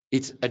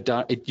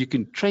 You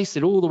can trace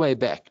it all the way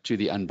back to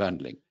the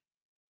unbundling.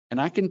 And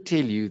I can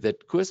tell you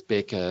that Koos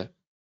Becker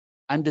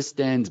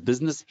understands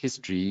business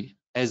history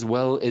as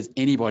well as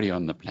anybody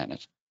on the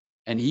planet.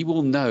 And he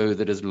will know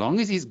that as long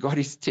as he's got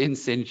his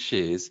 10-cent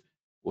shares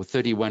or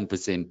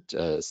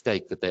 31%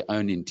 stake that they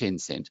own in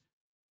Tencent,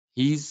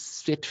 he's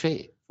set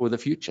fair for the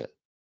future,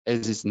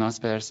 as is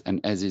Naspers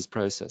and as is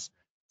Prosus.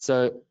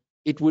 So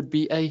it would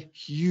be a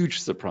huge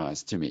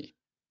surprise to me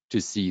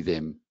to see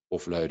them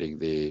offloading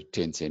their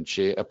 10-cent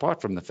share,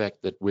 apart from the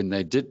fact that when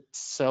they did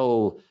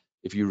sell,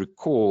 if you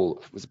recall,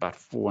 it was about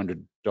 $400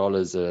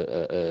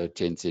 a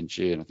 10-cent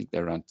share, and I think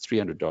they're around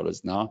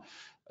 $300 now.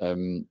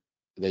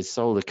 They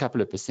sold a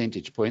couple of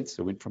percentage points,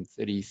 so it went from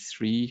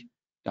 33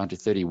 down to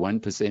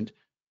 31%,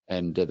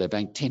 and they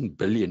banked $10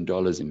 billion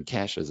in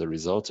cash as a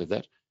result of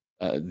that.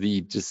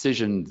 The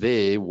decision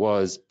there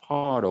was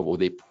part of, or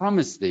their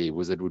promise there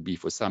was that it would be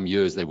for some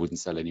years they wouldn't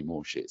sell any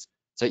more shares.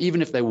 So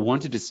even if they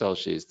wanted to sell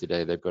shares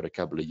today, they've got a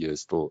couple of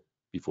years still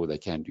before they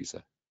can do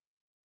so.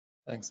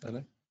 Thanks,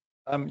 Alec.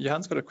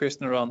 Johan's got a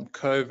question around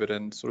COVID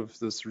and sort of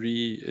this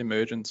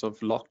re-emergence of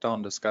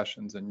lockdown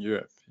discussions in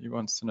Europe. He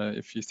wants to know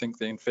if you think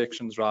the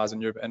infections rise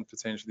in Europe and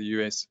potentially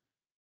the US,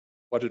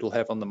 what it'll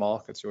have on the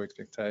markets, your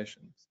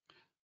expectations.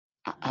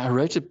 I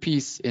wrote a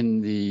piece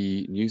in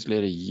the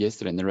newsletter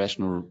yesterday, in the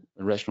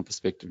Rational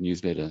Perspective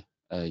newsletter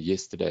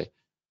yesterday,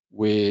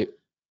 where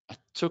I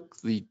took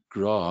the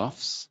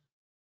graphs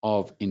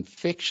of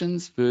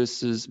infections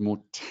versus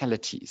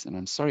mortalities. And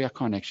I'm sorry I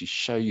can't actually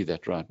show you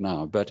that right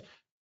now, but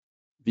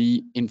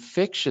the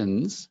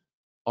infections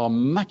are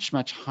much,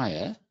 much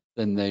higher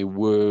than they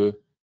were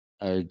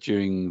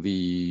during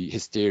the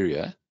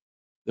hysteria.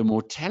 The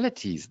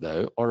mortalities,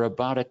 though, are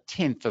about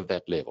 1/10 of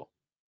that level.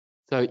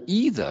 So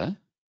either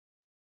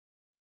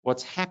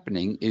what's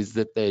happening is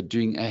that they're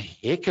doing a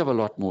heck of a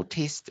lot more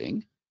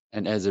testing,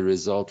 and as a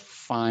result,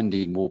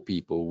 finding more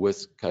people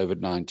with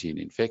COVID-19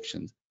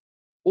 infections,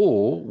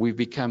 or we've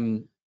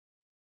become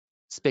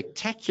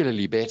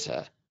spectacularly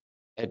better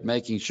at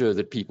making sure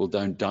that people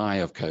don't die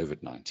of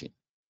COVID-19.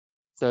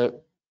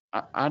 So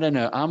I don't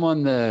know. I'm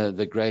on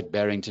the Great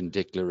Barrington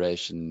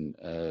Declaration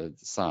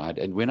side,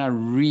 and when I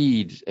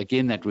read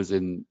again, that was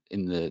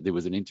there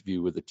was an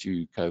interview with the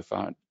two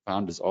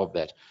co-founders of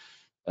that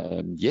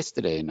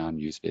yesterday in our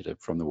newsletter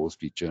from the Wall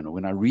Street Journal.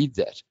 When I read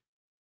that,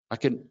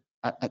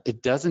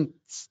 it doesn't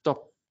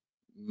stop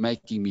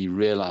making me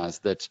realize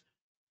that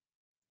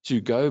to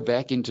go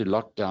back into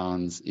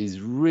lockdowns is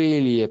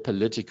really a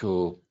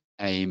political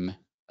aim.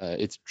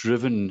 It's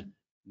driven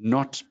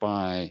not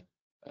by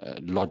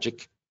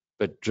logic,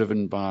 but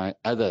driven by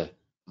other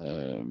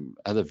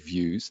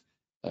views.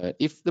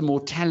 If the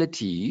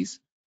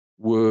mortalities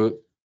were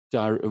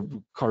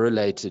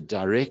correlated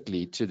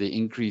directly to the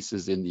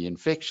increases in the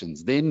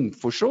infections, then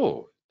for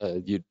sure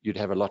you'd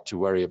have a lot to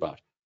worry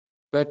about.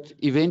 But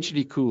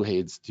eventually, cool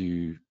heads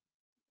do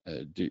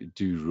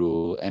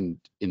rule, and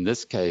in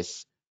this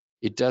case,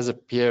 it does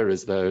appear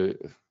as though,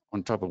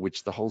 on top of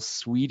which the whole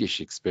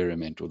Swedish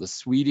experiment or the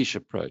Swedish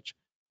approach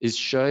is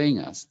showing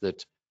us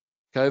that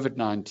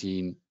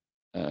COVID-19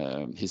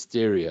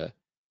 hysteria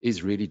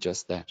is really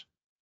just that.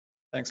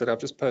 Thanks, Ed. I've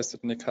just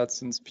posted Nick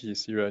Hudson's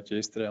piece he wrote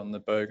yesterday on the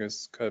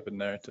bogus COVID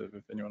narrative,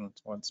 if anyone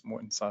wants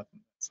more insight on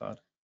that side.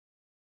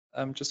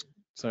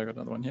 Sorry, I got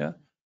another one here.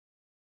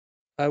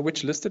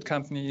 Which listed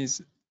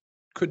companies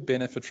could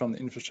benefit from the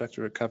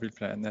infrastructure recovery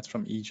plan? That's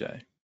from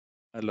EJ,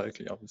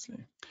 locally,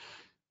 obviously.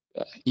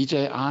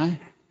 EJI,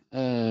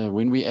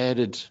 when we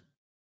added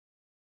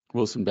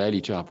Wilson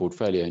Bailey to our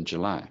portfolio in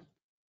July,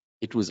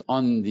 it was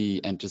on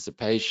the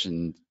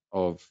anticipation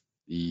of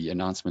the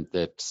announcement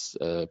that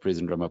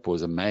President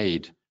Ramaphosa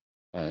made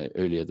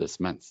earlier this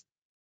month.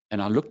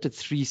 And I looked at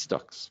 3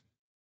 stocks.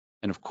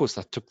 And of course,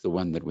 I took the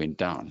one that went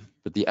down.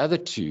 But the other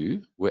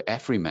 2 were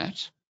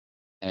Afrimat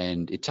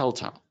and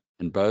Italtile.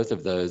 And both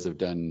of those have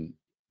done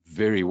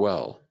very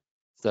well.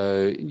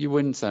 So you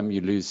win some,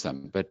 you lose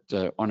some. But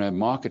on a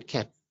market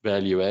cap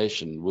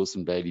valuation,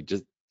 Wilson Bailey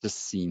just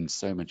seems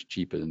so much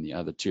cheaper than the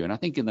other 2. And I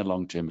think in the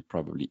long term, it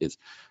probably is.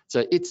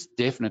 So it's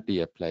definitely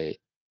a play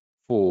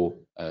for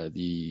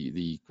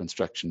the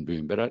construction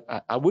boom. But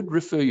I would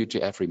refer you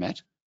to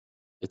Afrimat.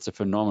 It's a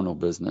phenomenal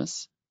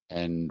business,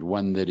 and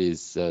one that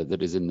is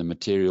in the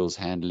materials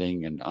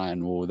handling and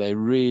iron ore.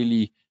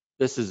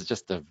 This is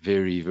just a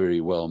very,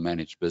 very well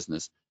managed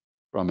business.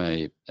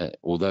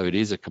 Although it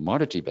is a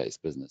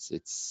commodity-based business,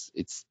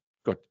 it's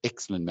got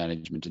excellent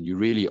management, and you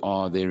really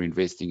are there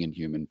investing in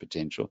human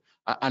potential.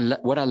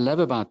 What I love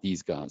about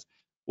these guys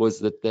was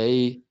that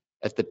they,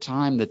 at the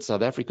time that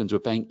South Africans were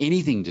paying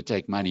anything to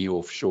take money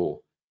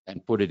offshore,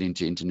 and put it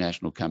into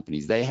international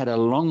companies. They had a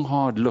long,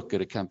 hard look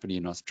at a company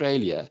in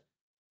Australia.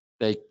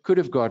 They could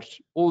have got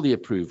all the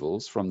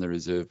approvals from the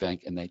Reserve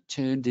Bank, and they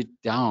turned it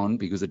down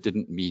because it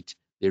didn't meet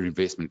their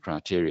investment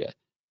criteria.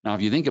 Now,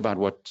 if you think about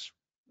what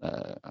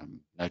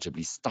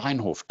notably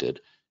Steinhoff did,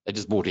 they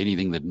just bought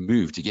anything that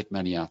moved to get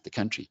money out the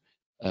country,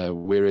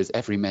 whereas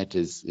Afrimat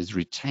is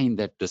retained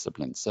that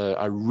discipline. So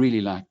I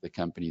really like the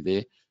company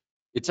there.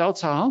 Ital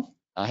Tile,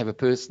 I have a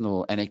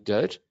personal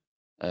anecdote.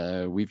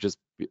 We've just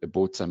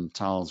bought some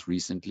tiles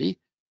recently,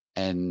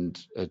 and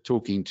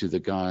talking to the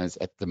guys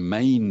at the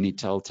main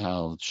Ital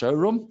Tile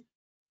showroom,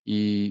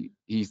 he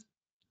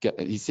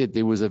said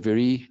there was a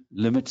very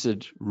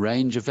limited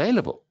range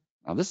available.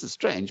 Now this is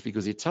strange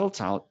because Ital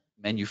Tile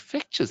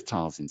manufactures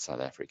tiles in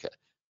South Africa.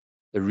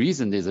 The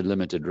reason there's a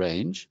limited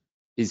range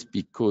is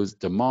because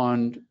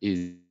demand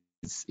is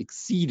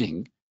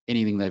exceeding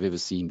anything they've ever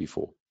seen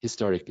before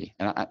historically.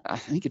 And I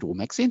think it all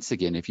makes sense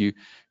again. If you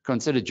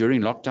consider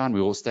during lockdown, we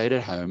all stayed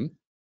at home,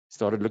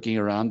 started looking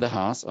around the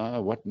house,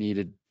 what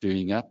needed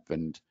doing up,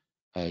 and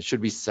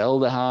should we sell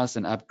the house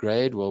and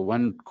upgrade? Well,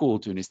 one call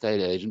to an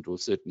estate agent will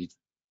certainly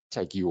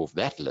take you off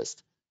that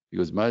list,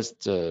 because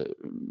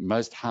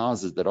most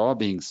houses that are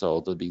being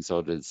sold at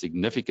a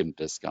significant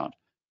discount,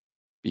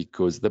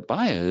 because the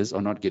buyers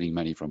are not getting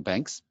money from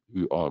banks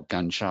who are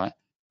gun shy,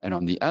 and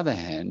on the other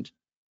hand,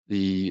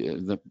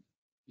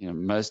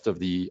 most of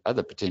the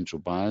other potential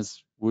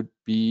buyers would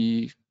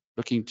be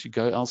looking to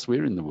go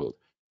elsewhere in the world.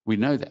 We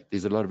know that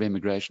there's a lot of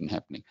immigration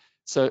happening.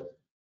 So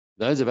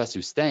those of us who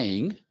are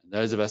staying,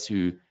 those of us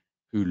who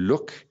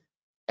look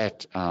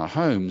at our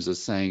homes are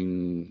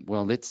saying,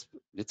 well, let's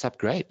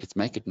upgrade, let's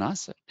make it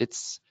nicer,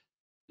 let's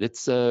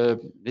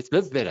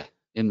live better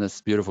in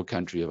this beautiful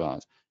country of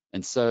ours.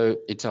 And so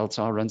Ital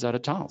Tile runs out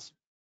of tiles.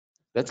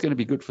 That's going to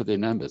be good for their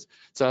numbers.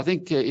 So I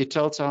think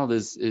Ital Tile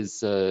is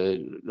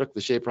look,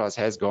 the share price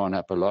has gone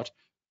up a lot.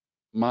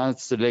 My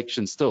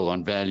selection still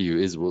on value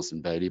is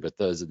Wilson Bailey, but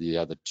those are the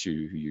other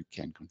two who you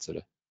can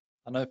consider.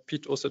 I know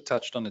Pete also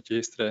touched on it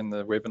yesterday in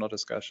the webinar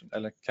discussion,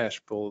 Alec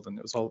Cashbuild, and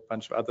there was a whole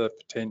bunch of other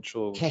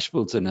potential.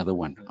 Cashbuild's another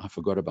one. I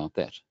forgot about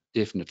that.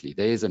 Definitely.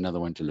 There is another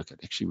one to look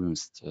at. Actually, we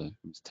must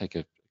take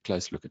a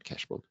close look at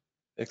Cashbuild.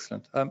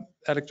 Excellent.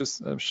 Alec,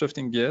 just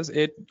shifting gears,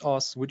 Ed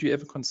asks, would you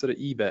ever consider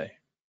eBay?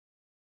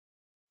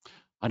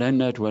 I don't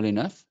know it well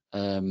enough.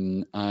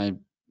 I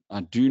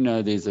do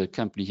know there's a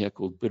company here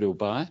called Bid and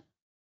Buy,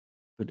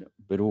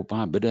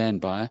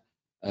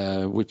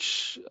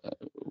 which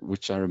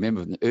I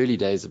remember in the early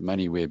days of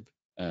MoneyWeb,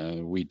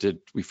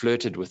 we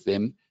flirted with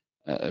them.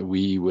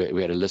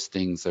 We had a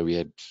listing, so we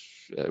had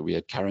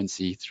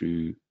currency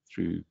through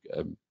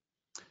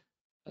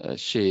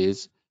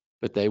shares,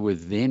 but they were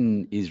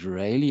then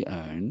Israeli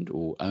owned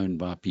or owned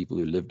by people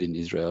who lived in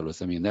Israel or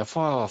something. And they're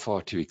far,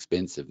 far too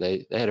expensive.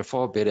 They had a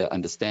far better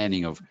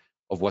understanding of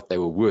what they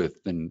were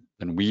worth than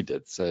we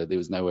did. So there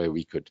was no way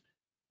we could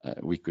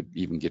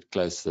even get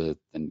closer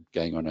than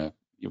going on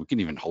we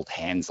can even hold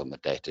hands on the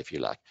data if you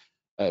like.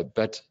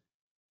 But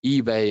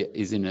eBay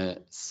is in a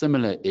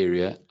similar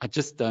area. I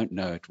just don't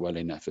know it well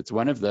enough. It's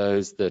one of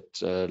those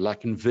that,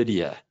 like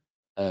NVIDIA,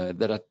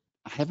 that I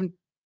haven't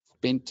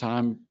spent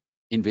time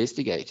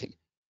investigating.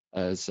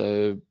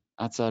 So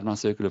outside my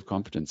circle of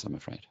competence, I'm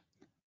afraid.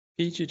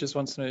 PG just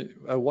wants to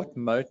know what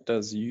moat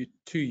does you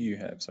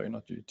have? Sorry,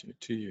 not you,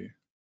 to you.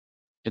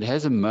 It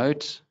has a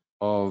moat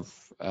of,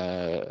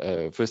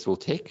 first of all,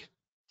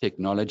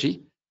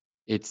 technology.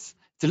 It's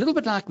a little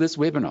bit like this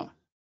webinar.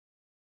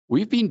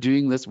 We've been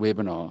doing this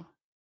webinar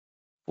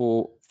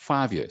for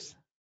 5 years,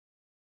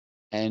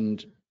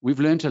 and we've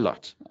learned a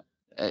lot.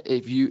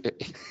 If you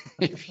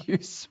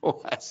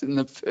saw us in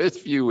the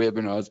first few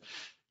webinars,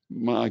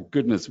 my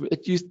goodness,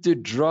 it used to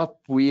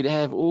drop. We'd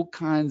have all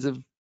kinds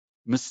of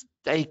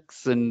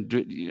mistakes, and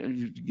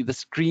the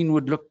screen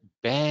would look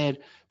bad.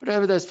 But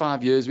over those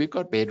 5 years, we've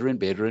got better and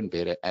better and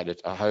better at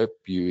it. I hope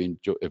you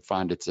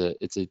find it's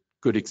a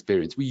good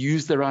experience. We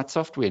use the right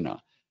software now.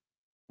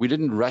 We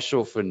didn't rush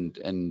off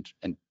and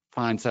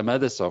find some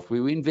other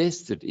software. We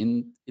invested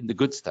in the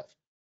good stuff,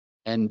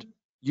 and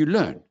you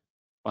learn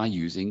by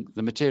using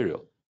the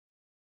material.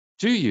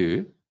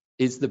 2U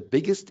is the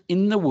biggest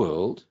in the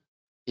world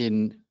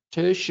in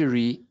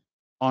tertiary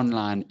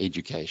online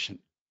education,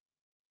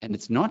 and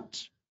it's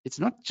not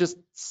just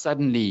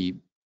suddenly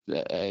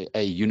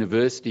a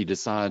university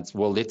decides,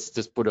 well, let's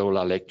just put all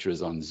our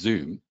lecturers on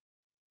Zoom.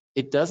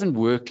 It doesn't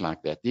work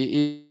like that.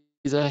 There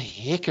is a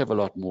heck of a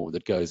lot more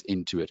that goes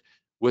into it,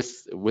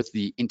 with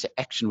the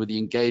interaction, with the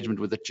engagement,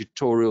 with the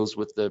tutorials,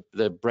 with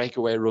the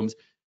breakaway rooms.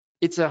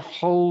 It's a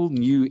whole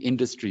new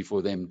industry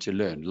for them to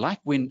learn. Like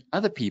when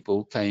other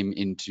people came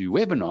into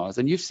webinars,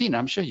 and you've seen,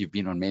 I'm sure you've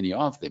been on many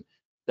of them,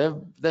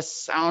 the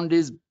sound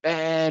is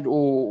bad,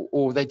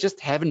 or they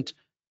just haven't,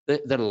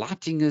 the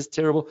lighting is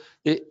terrible.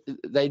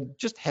 They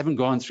just haven't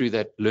gone through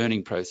that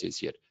learning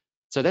process yet.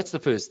 So that's the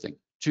first thing.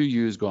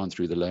 2U's gone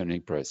through the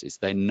learning process.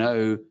 They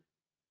know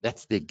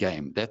that's their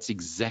game. That's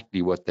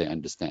exactly what they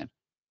understand.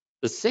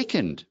 The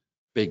second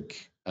big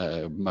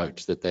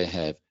moat that they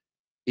have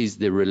is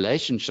their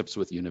relationships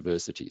with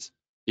universities.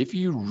 If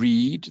you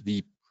read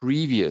the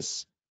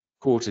previous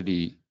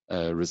quarterly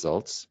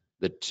results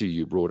that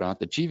 2U brought out,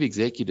 the chief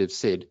executive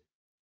said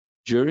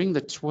during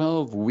the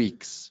 12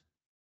 weeks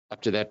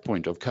up to that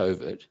point of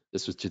COVID,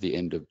 this was to the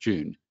end of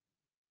June,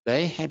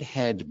 they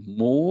had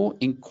more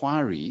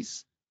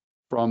inquiries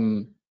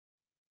from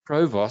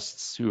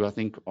provosts, who I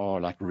think are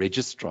like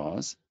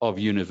registrars of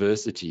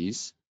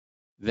universities,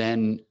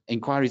 than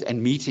inquiries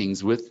and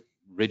meetings with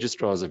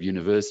registrars of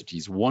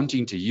universities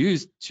wanting to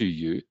use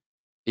 2U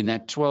in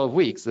that 12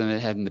 weeks than they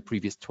had in the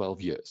previous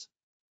 12 years.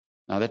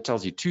 Now that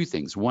tells you two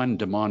things. One,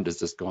 demand has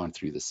just gone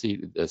through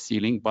the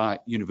ceiling by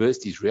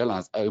universities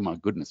realize, oh my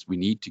goodness, we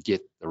need to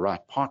get the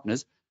right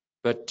partners.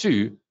 But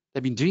two,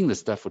 they've been doing this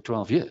stuff for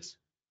 12 years.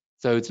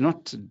 So it's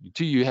not,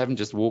 2U haven't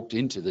just walked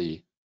into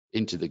the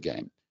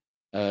game.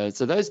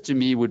 So those to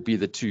me would be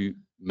the two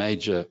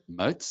major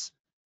moats.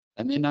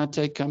 And then I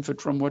take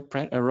comfort from what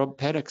Rob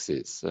Paddock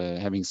says.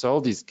 Having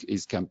sold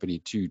his company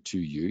to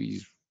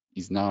 2U,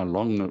 he's now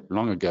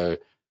long ago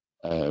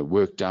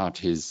worked out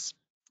his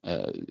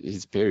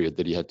period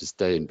that he had to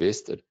stay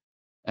invested,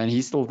 and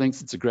he still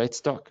thinks it's a great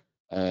stock,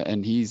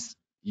 and he's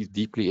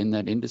deeply in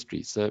that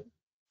industry. So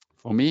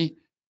for me,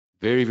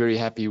 very, very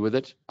happy with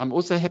it. I'm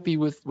also happy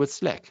with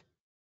Slack.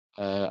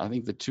 I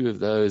think the two of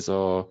those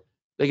are,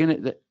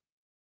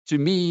 to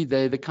me,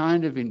 they're the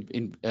kind of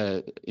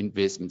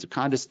investments, the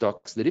kind of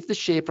stocks that if the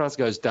share price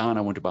goes down,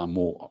 I want to buy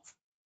more of.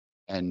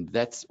 And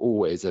that's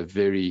always a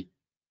very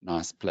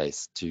nice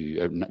place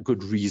a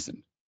good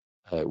reason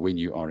when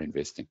you are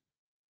investing.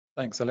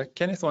 Thanks, Alec.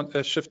 Kenneth,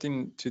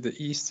 shifting to the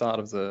east side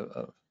of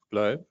the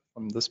globe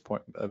from this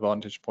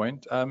vantage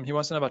point, he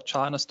wants to know about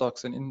China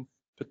stocks and in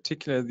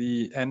particular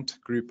the Ant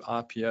Group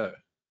IPO.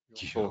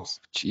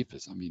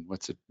 Cheapest. I mean,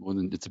 what's it more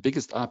than? It's the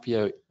biggest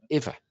IPO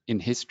ever in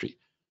history.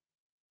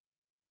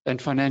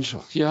 And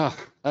financial, yeah.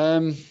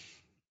 I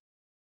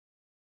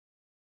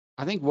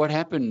think what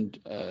happened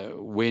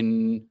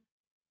when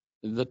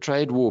the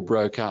trade war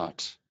broke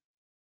out,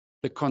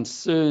 the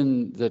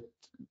concern that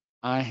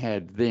I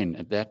had then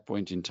at that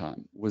point in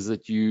time was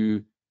that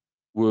you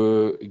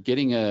were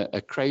getting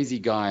a crazy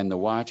guy in the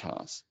White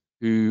House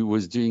who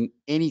was doing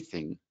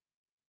anything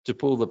to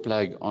pull the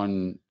plug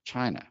on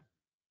China.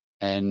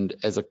 And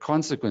as a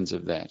consequence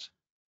of that,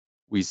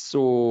 we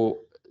saw,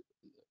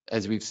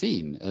 as we've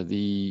seen,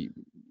 the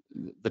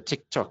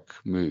TikTok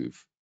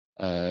move.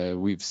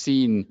 We've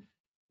seen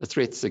the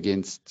threats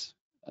against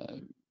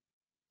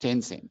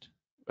Tencent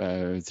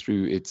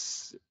through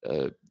its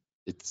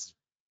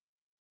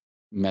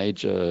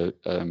major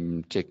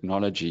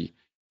technology.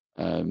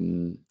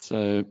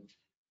 So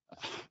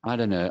I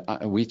don't know,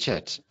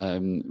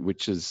 WeChat,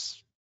 which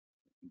has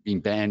been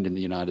banned in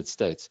the United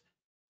States.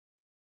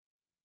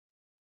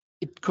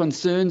 It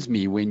concerns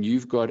me when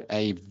you've got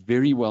a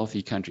very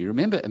wealthy country.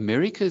 Remember,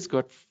 America's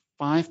got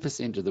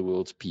 5% of the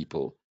world's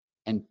people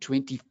and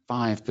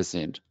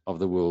 25% of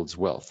the world's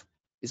wealth.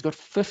 It's got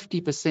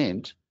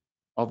 50%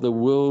 of the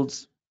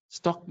world's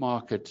stock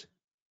market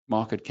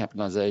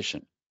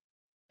capitalization.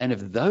 And if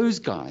those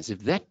guys, if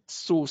that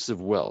source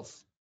of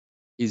wealth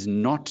is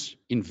not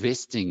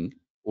investing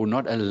or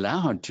not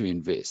allowed to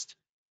invest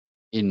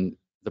in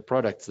the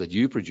products that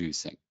you're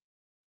producing,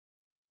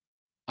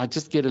 I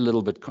just get a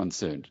little bit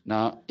concerned.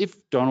 Now, if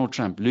Donald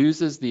Trump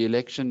loses the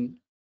election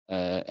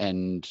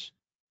and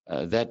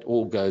that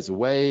all goes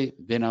away,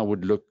 then I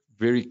would look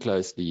very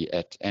closely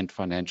at Ant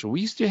Financial.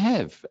 We used to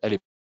have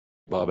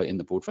Alibaba in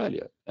the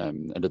portfolio a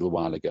little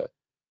while ago.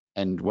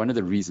 And one of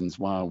the reasons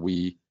why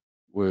we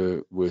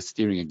were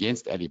steering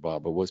against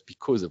Alibaba was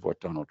because of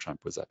what Donald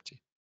Trump was up to.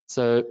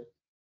 So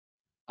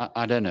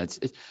I don't know.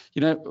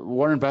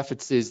 Warren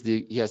Buffett says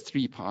he has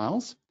three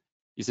piles.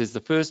 He says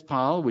the first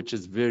pile, which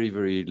is very,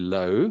 very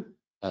low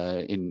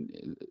in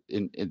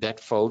that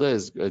folder,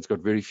 it's got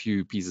very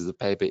few pieces of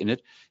paper in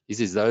it. He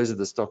says those are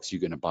the stocks you're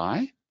going to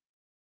buy.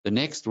 The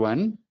next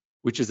one,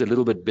 which is a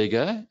little bit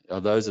bigger,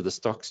 those are the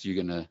stocks you're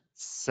going to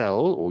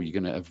sell or you're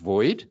going to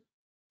avoid.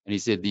 And he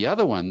said the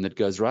other one that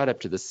goes right up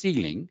to the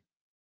ceiling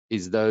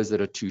is those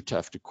that are too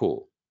tough to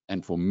call.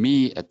 And for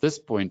me, at this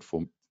point,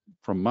 from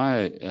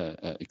my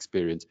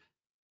experience,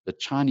 the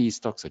Chinese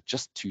stocks are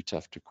just too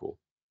tough to call.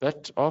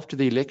 But after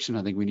the election,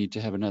 I think we need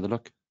to have another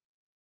look.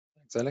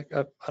 Thanks, Alec.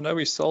 I know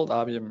we sold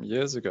IBM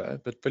years ago,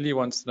 but Billy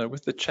wants to know,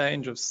 with the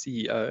change of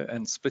CEO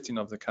and splitting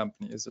of the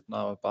company, is it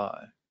now a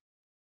buy?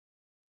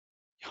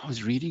 I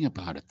was reading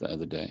about it the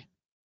other day,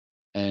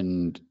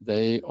 and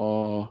they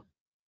are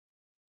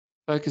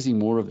focusing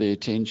more of their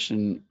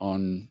attention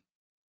on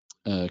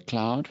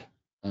cloud.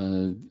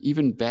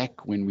 Even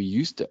back when we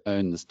used to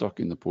own the stock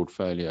in the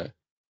portfolio,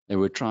 they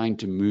were trying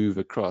to move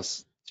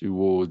across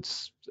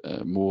towards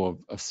more of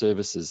a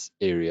services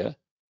area.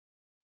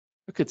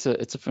 Look, it's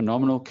a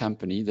phenomenal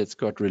company that's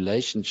got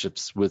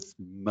relationships with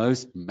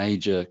most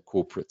major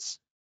corporates,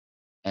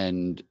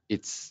 and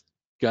it's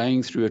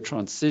going through a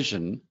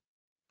transition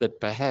that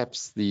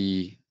perhaps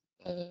the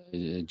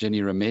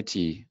Jenny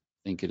Rametti, I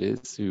think it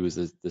is, who was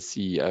the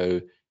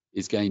CEO,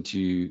 is going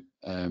to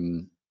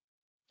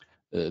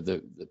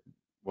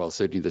well,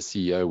 certainly the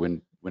CEO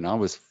when I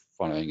was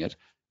following it,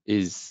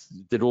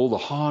 did all the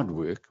hard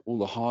work, all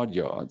the hard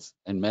yards,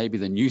 and maybe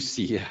the new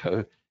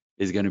CEO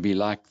is going to be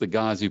like the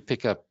guys who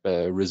pick up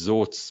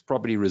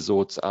property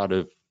resorts out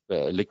of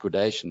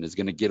liquidation, is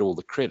going to get all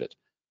the credit.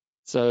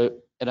 So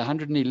at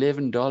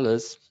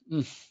 $111,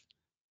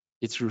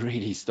 it's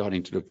really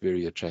starting to look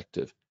very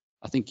attractive.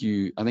 I think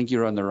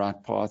you're on the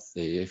right path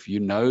there. If you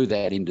know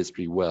that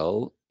industry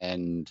well,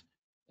 and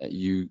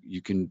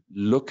you can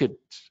look at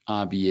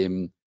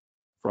IBM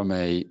from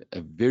a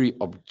very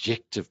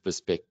objective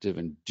perspective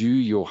and do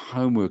your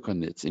homework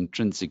on its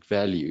intrinsic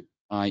value,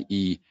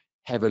 i.e.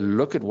 have a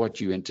look at what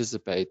you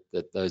anticipate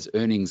that those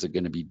earnings are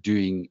going to be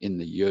doing in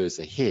the years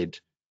ahead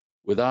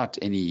without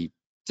any,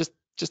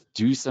 just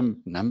do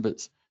some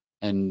numbers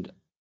and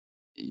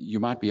you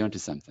might be onto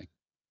something.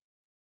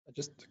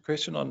 Just a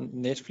question on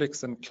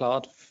Netflix and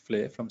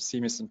Cloudflare from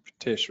Seamus and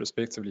Pritesh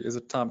respectively. Is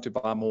it time to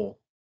buy more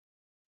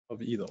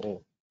of either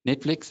or?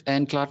 Netflix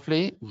and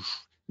Cloudflare?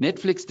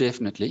 Netflix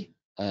definitely.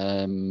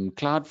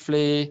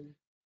 Cloudflare,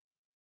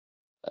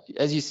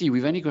 as you see,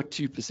 we've only got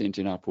 2%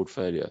 in our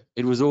portfolio.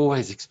 It was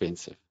always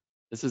expensive.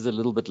 This is a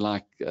little bit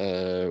like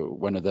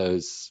one of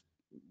those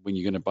when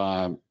you're going to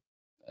buy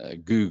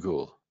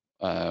Google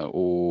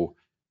or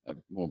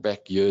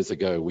back years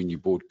ago when you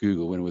bought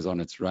Google when it was on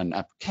its run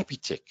up.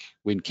 Capitec,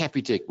 when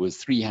Capitec was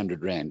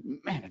 300 Rand,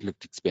 man, it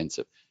looked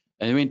expensive.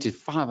 And it went to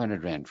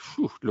 500 Rand,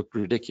 looked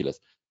ridiculous.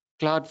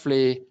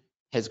 Cloudflare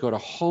has got a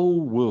whole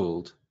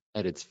world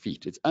at its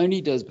feet. It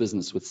only does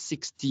business with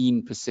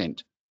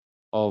 16%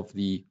 of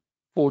the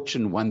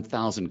Fortune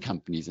 1000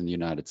 companies in the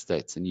United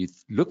States. And you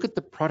look at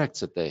the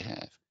products that they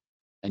have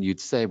and you'd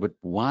say, but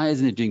why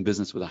isn't it doing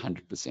business with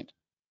 100%?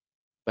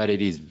 But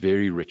it is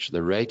very rich.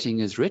 The rating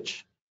is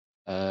rich.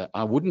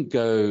 I wouldn't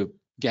go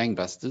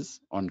gangbusters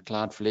on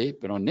Cloudflare,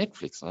 but on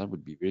Netflix, I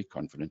would be very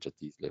confident at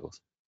these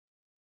levels.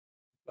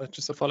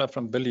 Just a follow-up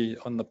from Billy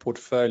on the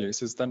portfolio. He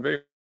says, done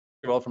very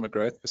well from a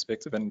growth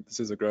perspective, and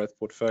this is a growth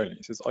portfolio.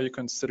 He says, are you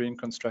considering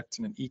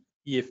constructing an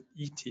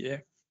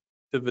ETF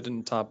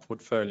dividend type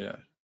portfolio?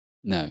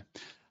 No.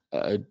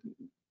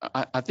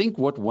 I think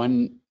what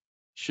one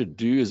should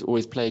do is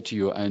always play to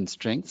your own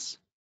strengths.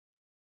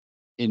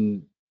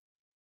 In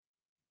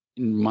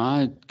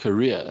my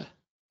career,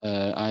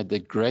 I had the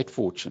great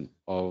fortune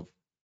of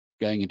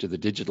going into the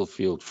digital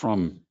field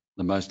from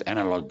the most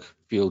analog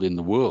field in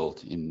the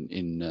world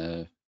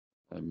in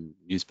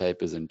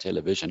newspapers and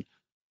television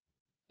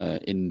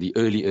in the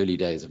early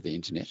days of the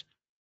internet.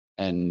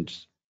 And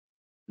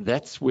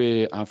that's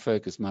where I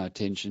focus my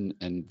attention,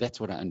 and that's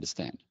what I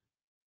understand.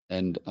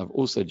 And I've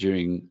also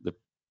during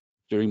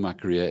my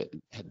career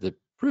had the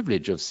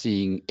privilege of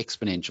seeing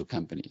exponential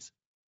companies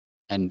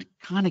and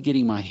kind of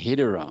getting my head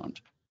around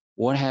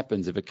what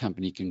happens if a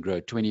company can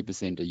grow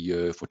 20% a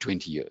year for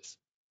 20 years.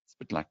 It's a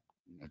bit like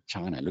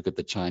China. Look at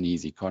the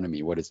Chinese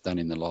economy, what it's done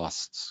in the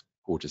last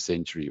quarter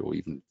century or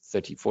even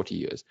 30, 40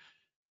 years.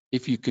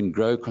 If you can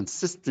grow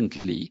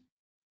consistently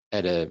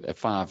at a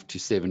 5 to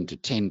 7 to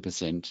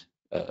 10%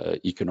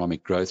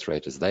 economic growth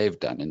rate, as they've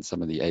done and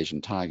some of the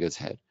Asian tigers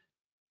had,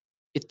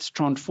 it's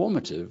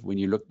transformative when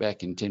you look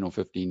back in 10 or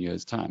 15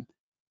 years' time.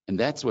 And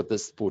that's what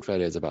this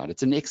portfolio is about.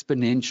 It's an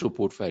exponential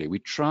portfolio. We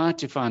try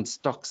to find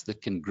stocks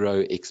that can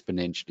grow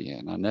exponentially.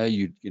 And I know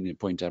you're going to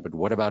point out, but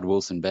what about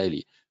Wilson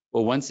Bailey?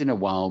 Well, once in a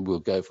while, we'll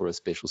go for a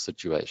special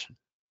situation.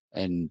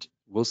 And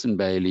Wilson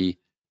Bailey,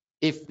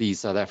 if the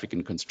South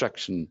African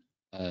construction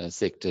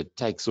sector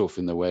takes off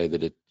in the way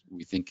that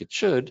we think it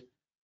should,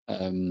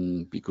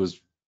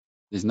 because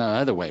there's no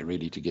other way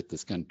really to get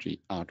this country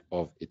out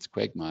of its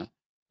quagmire,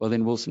 well,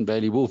 then Wilson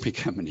Bailey will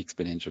become an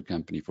exponential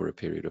company for a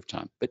period of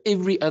time. But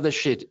every other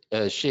share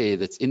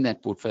that's in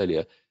that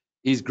portfolio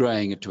is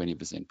growing at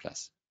 20%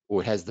 plus,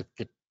 or it has the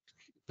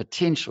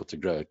potential to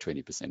grow at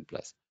 20%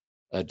 plus.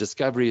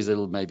 Discovery is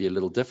maybe a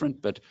little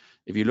different, but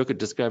if you look at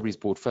Discovery's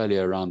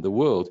portfolio around the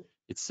world,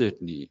 it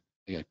certainly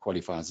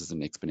qualifies as an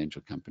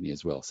exponential company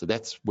as well. So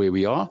that's where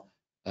we are,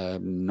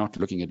 not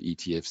looking at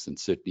ETFs and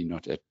certainly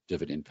not at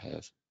dividend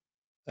payers.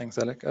 Thanks,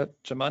 Alec.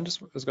 Jaman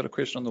has got a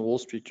question on the Wall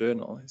Street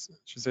Journal.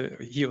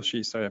 He or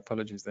she, sorry,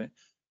 apologies there.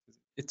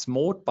 It's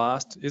more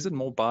biased. Is it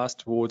more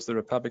biased towards the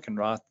Republican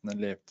right than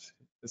the left?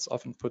 This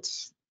often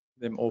puts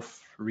them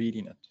off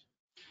reading it.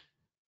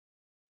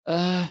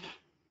 I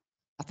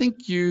think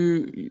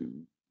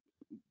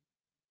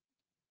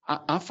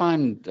I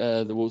find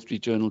the Wall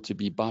Street Journal to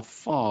be by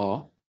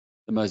far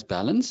the most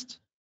balanced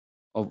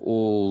of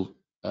all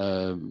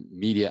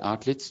media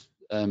outlets.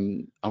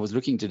 I was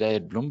looking today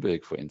at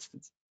Bloomberg, for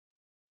instance,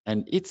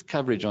 and its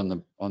coverage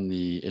on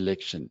the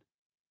election,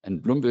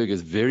 and Bloomberg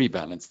is very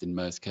balanced in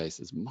most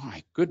cases.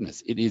 My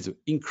goodness, it is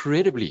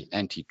incredibly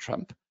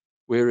anti-Trump,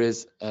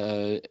 whereas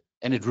and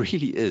it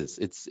really is.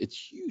 It's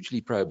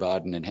hugely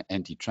pro-Biden and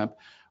anti-Trump,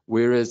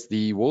 whereas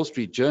the Wall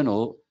Street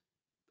Journal,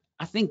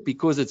 I think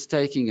because it's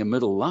taking a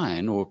middle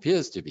line, or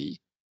appears to be,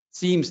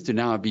 seems to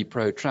now be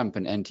pro-Trump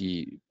and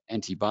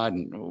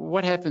anti-Biden.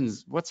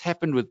 What's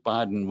happened with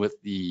Biden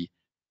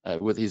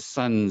with his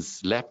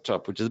son's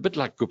laptop, which is a bit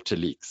like Gupta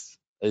leaks,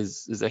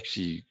 is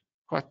actually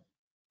quite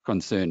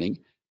concerning.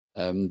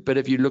 But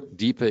if you look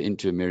deeper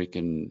into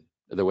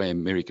the way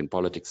American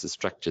politics is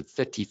structured,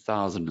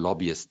 30,000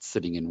 lobbyists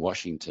sitting in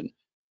Washington.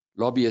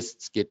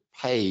 Lobbyists get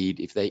paid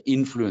if they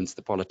influence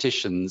the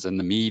politicians and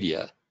the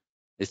media.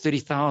 There's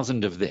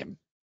 30,000 of them.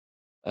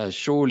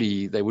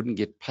 Surely they wouldn't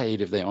get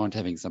paid if they aren't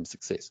having some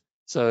success.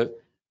 So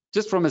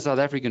just from a South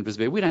African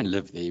perspective, we don't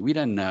live there. We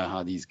don't know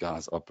how these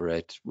guys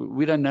operate.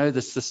 We don't know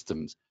the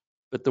systems.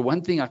 But the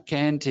one thing I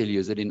can tell you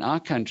is that in our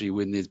country,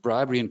 when there's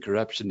bribery and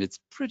corruption, it's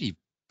pretty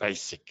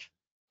basic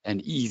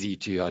and easy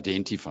to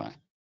identify.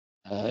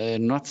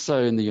 Not so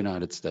in the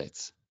United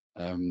States.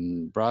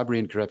 Bribery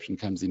and corruption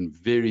comes in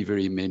very,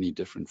 very many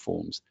different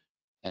forms.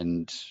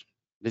 And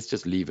let's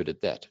just leave it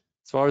at that.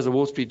 As far as the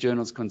Wall Street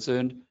Journal is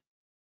concerned,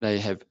 they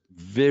have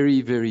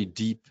very, very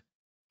deep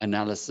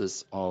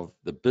analysis of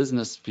the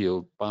business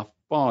field, by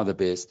far the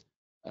best,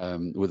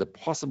 with a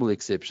possible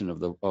exception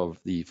of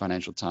the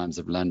Financial Times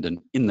of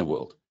London in the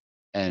world.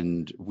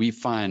 And we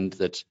find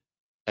that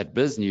at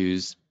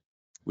Biznews,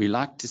 we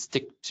like to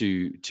stick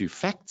to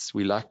facts.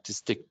 We like to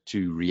stick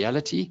to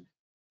reality,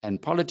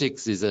 and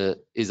politics is a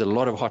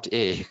lot of hot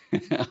air.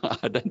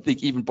 I don't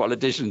think even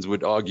politicians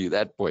would argue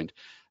that point.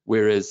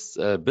 Whereas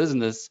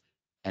business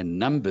and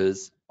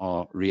numbers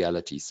are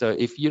reality. So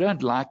if you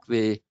don't like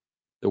the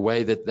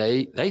way that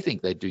they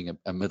think they're doing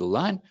a middle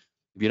line,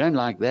 if you don't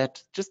like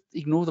that, just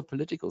ignore the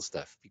political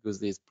stuff, because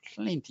there's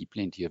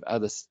plenty of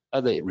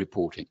other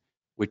reporting,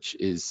 which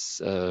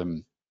is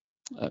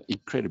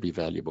incredibly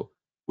valuable.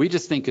 We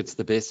just think it's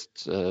the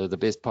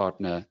best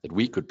partner that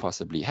we could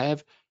possibly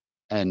have,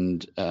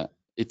 and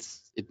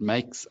it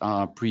makes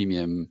our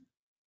premium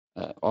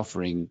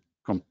offering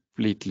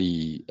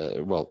completely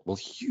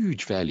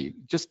huge value.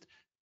 Just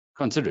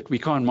consider it. We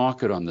can't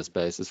market on this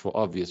basis for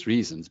obvious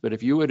reasons, but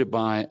if you were to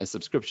buy a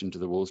subscription to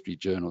the Wall Street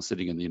Journal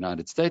sitting in the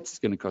United States, it's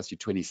going to cost you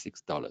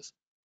 $26.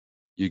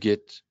 You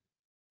get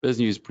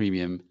Biznews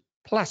Premium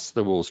plus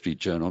the Wall Street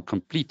Journal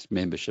complete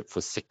membership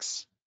for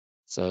 $6.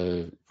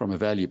 So from a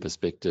value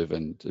perspective,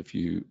 and if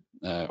you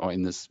are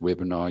in this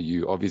webinar,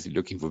 you're obviously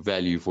looking for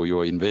value for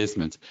your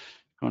investment,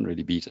 can't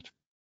really beat it.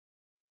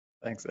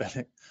 Thanks,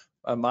 Alec.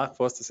 Mark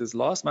Foster says,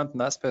 last month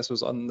Naspers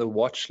was on the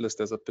watch list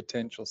as a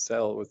potential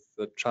sell with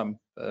the Trump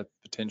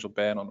potential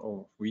ban on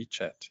all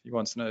WeChat. He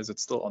wants to know, is it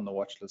still on the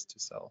watch list to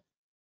sell?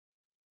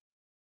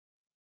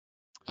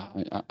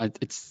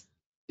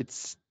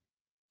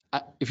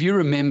 If you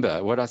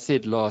remember what I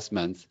said last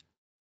month,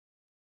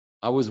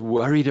 I was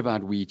worried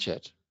about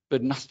WeChat,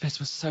 but Naspers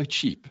was so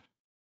cheap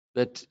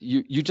that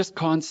you just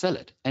can't sell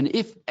it. And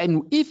if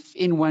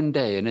in one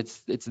day, and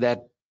it's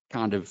that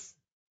kind of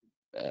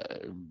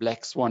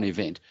black swan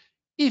event,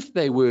 if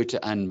they were to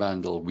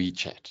unbundle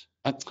WeChat,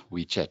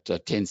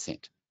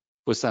 Tencent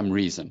for some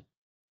reason,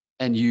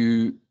 and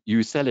you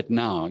sell it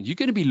now, you're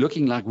going to be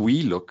looking like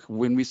we look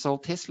when we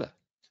sold Tesla.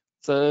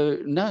 So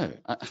no,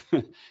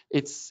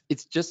 it's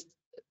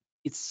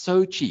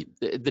so cheap.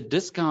 The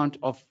discount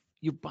of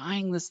you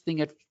buying this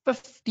thing at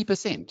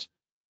 50%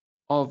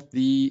 of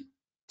the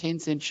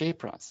Tencent share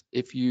price,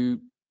 if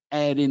you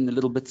add in the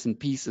little bits and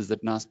pieces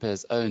that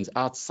Naspers owns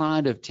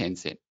outside of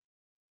Tencent.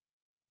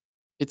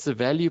 It's a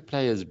value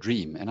player's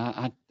dream.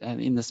 And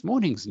in this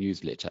morning's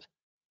newsletter,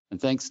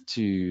 and thanks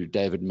to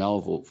David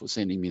Melville for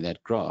sending me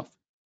that graph,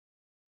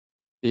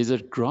 there's a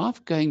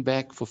graph going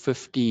back for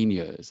 15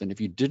 years. And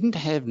if you didn't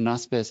have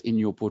Naspers in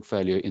your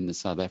portfolio in the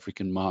South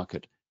African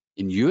market,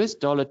 in US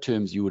dollar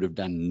terms, you would have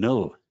done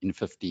nil in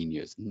 15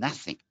 years.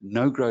 Nothing,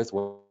 no growth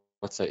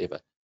whatsoever.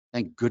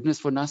 Thank goodness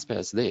for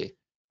Naspers there.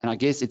 And I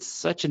guess it's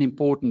such an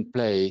important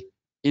play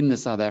in the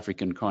South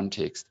African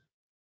context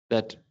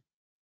that,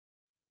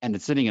 and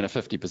it's sitting at a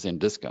 50%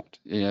 discount.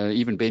 You know,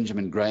 even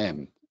Benjamin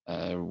Graham,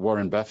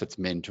 Warren Buffett's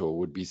mentor,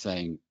 would be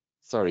saying,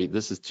 sorry,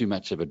 this is too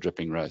much of a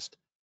dripping roast.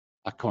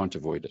 I can't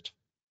avoid it.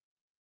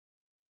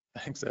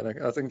 Thanks,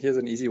 Alec. I think here's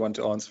an easy one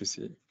to answer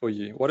for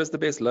you. What is the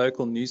best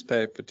local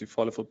newspaper to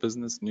follow for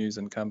business news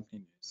and company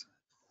news?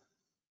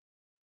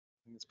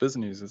 It's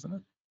Biznews, isn't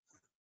it?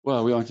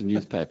 Well, we aren't a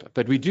newspaper,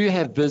 but we do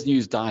have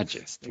Biznews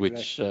Digest,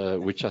 exactly.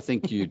 which I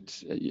think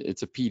it's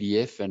a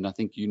PDF, and I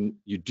think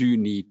you do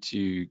need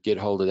to get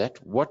hold of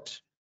that. What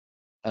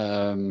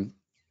our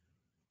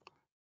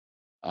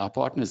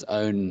partners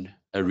own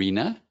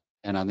Arena,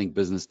 and I think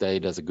Business Day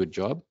does a good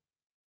job.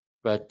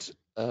 But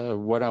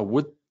what I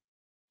would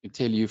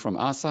tell you from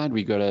our side,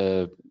 we got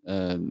a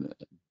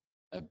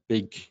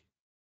big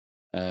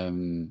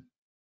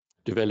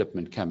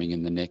development coming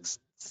in the next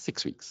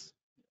 6 weeks.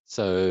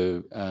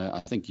 So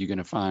I think you're going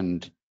to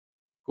find,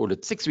 call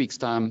it 6 weeks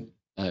time.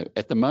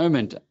 At the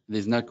moment,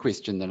 there's no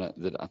question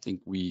that I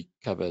think we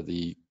cover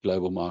the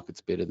global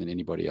markets better than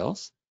anybody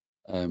else,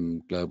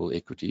 global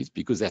equities,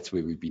 because that's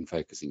where we've been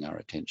focusing our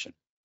attention.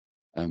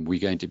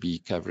 We're going to be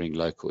covering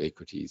local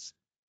equities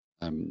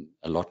a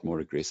lot more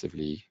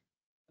aggressively,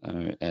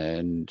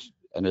 and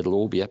it'll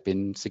all be up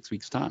in 6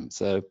 weeks time.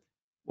 So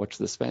watch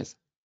this space.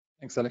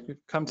 Thanks, Alec.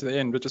 We've come to the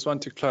end, but just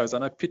want to close. I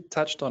know Pitt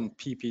touched on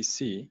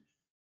PPC,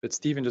 but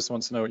Stephen just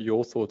wants to know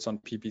your thoughts on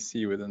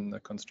PPC within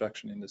the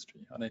construction industry.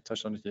 I know he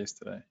touched on it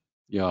yesterday.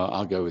 Yeah,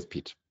 I'll go with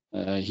Pitt.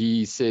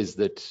 He says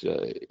that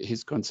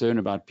his concern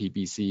about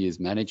PPC is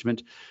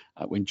management.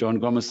 When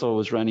John Gomersall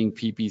was running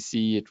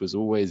PPC, it was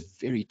always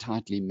very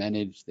tightly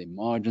managed. Their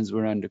margins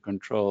were under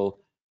control.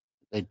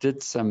 They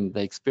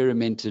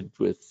experimented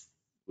with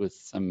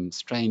some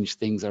strange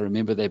things. I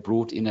remember they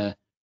brought in an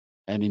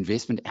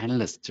investment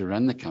analyst to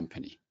run the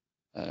company,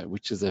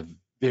 which is a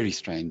very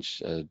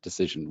strange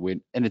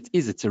decision.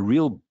 It's a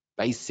real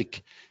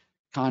basic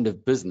kind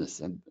of business,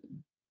 and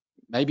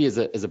maybe as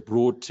a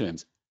broad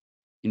terms.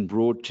 In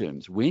broad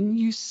terms, when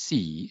you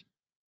see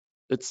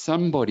that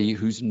somebody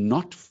who's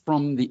not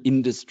from the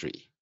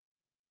industry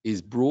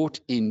is brought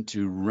in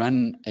to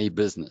run a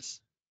business,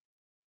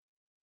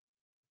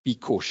 be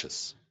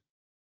cautious,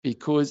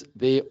 because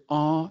there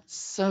are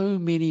so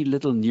many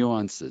little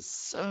nuances,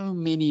 so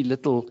many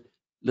little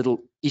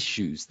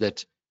issues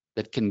that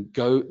can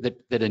go,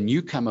 that a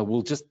newcomer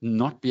will just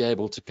not be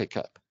able to pick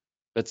up.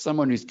 But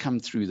someone who's come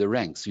through the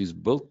ranks, who's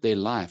built their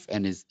life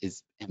and is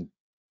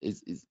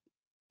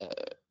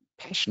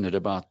passionate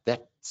about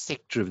that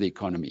sector of the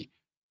economy,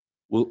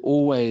 will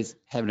always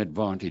have an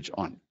advantage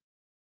on.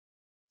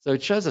 So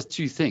it shows us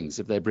two things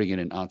if they bring in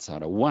an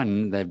outsider.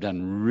 One, they've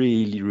done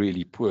really,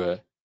 really poor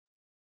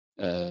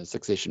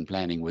succession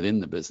planning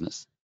within the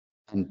business.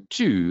 And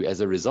two,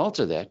 as a result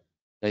of that,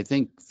 they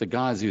think the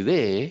guys who are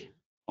there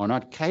are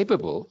not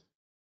capable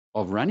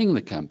of running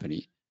the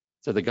company.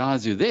 So the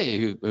guys who are there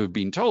who have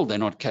been told they're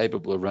not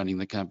capable of running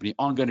the company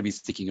aren't going to be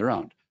sticking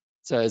around.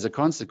 So as a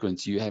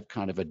consequence, you have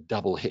kind of a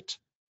double hit.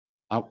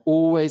 I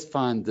always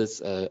find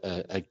this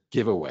a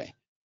giveaway.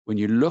 When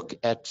you look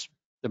at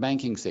the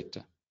banking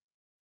sector,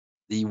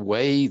 the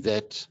way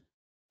that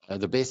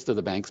the best of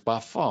the banks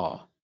by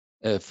far,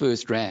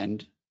 First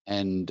Rand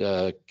and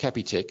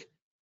Capitec,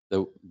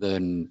 the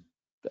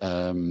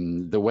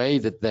way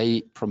that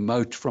they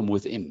promote from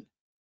within,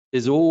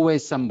 there's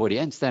always somebody,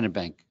 and Standard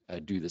Bank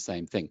do the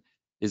same thing.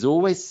 There's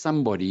always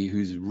somebody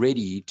who's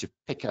ready to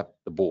pick up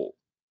the ball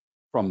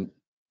from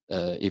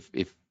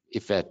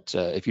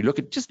if you look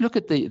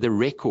at the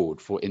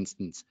record, for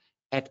instance,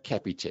 at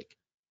Capitec,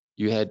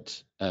 you had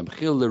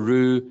Gil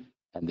Leroux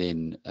and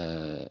then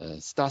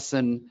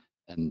Stassen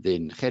and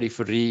then Gerry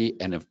Fourie,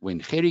 and when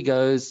Gerry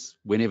goes,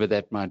 whenever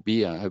that might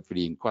be,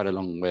 hopefully in quite a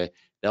long way,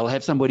 they'll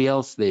have somebody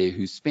else there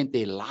who spent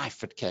their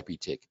life at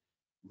Capitec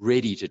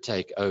ready to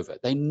take over.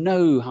 They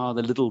know how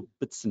the little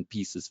bits and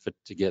pieces fit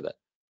together.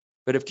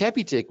 But if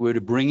Capitec were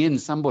to bring in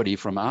somebody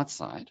from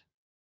outside,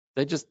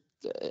 they just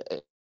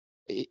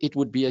it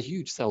would be a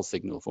huge sell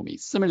signal for me.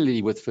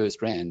 Similarly with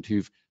First Rand,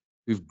 who've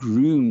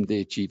groomed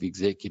their chief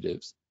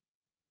executives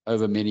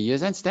over many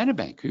years, and Standard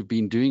Bank, who've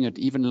been doing it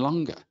even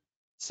longer.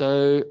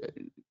 So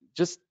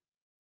just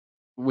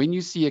when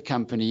you see a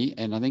company,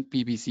 and I think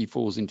PPC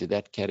falls into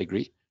that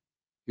category,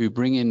 who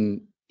bring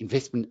in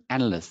investment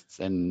analysts,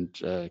 and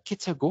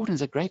Kitso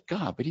Gordon's a great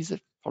guy, but he's a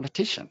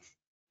politician,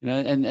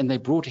 and they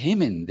brought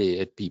him in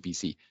there at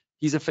PPC.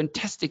 He's a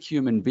fantastic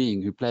human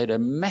being who played a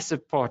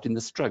massive part in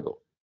the struggle.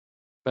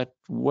 But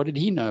what did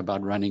he know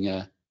about running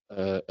a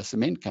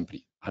cement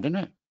company? I don't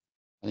know.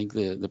 I think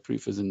the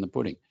proof is in the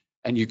pudding.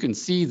 And you can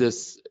see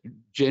this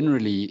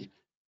generally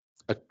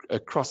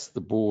across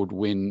the board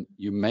when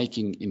you're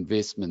making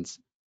investments,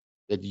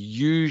 that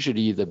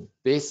usually the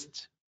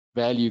best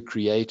value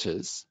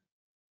creators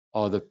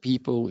are the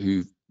people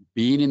who've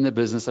been in the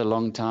business a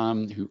long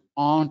time, who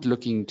aren't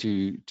looking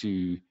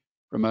to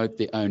promote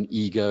their own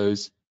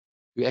egos,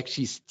 who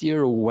actually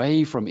steer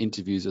away from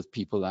interviews with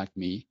people like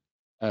me,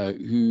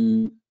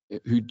 who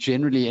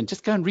generally, and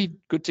just go and read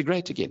Good to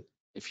Great again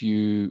if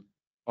you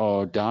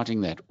are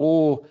doubting that,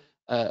 or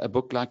a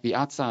book like The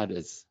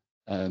Outsiders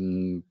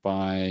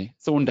by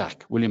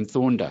Thorndike, William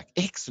Thorndike.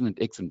 Excellent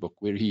book,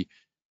 where he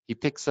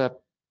picks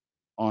up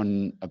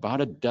on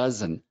about a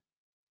dozen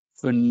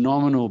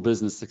phenomenal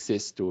business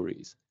success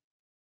stories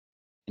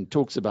and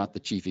talks about the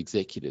chief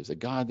executives. A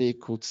guy there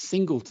called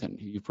Singleton,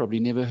 who you've probably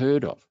never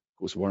heard of. Of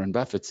course, Warren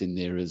Buffett's in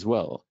there as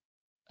well.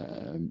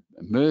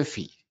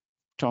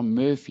 Tom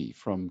Murphy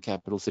from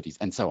Capital Cities,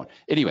 and so on.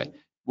 Anyway,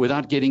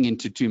 without getting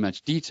into too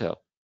much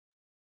detail,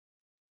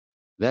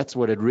 that's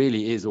what it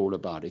really is all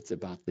about. It's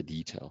about the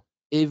detail.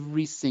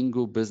 Every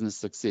single business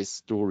success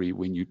story,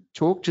 when you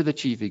talk to the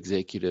chief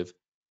executive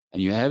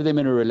and you have them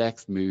in a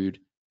relaxed mood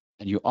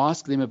and you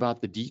ask them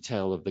about the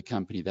detail of the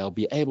company, they'll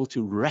be able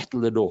to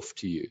rattle it off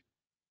to you.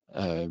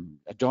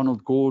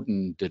 Donald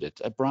Gordon did it.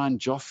 Brian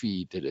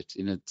Joffe did it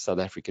in a South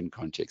African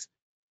context.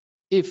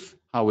 If,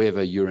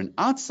 however, you're an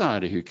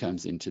outsider who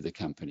comes into the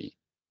company,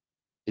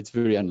 it's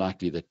very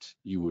unlikely that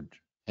you would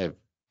have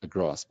a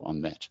grasp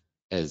on that,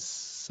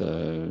 as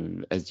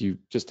you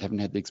just haven't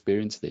had the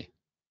experience there.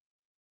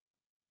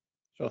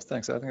 Sure,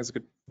 thanks. I think it's a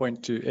good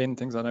point to end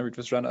things. I know we've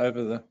just run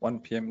over the 1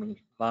 p.m.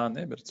 line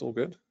there, but it's all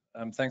good.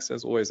 Thanks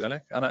as always,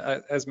 Alec. And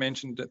as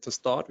mentioned at the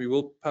start, we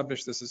will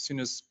publish this as soon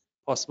as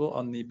possible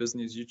on the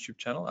Biznews YouTube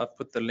channel. I've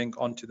put the link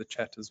onto the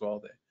chat as well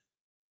there.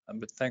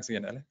 But thanks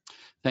again, Alec.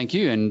 Thank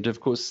you. And of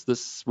course,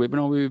 this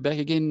webinar will be back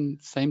again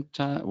same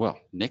time, well,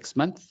 next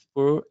month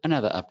for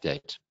another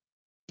update.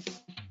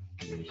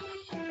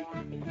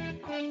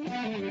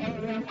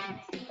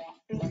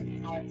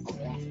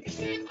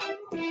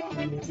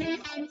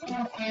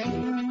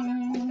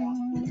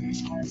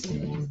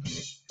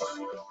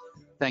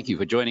 Thank you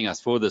for joining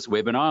us for this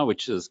webinar,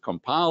 which is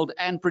compiled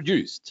and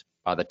produced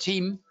by the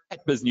team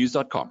at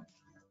biznews.com.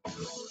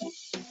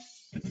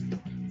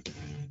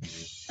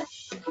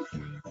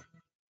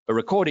 A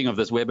recording of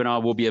this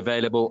webinar will be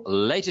available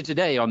later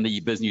today on the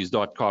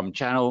biznews.com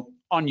channel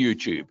on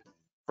YouTube.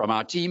 From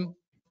our team,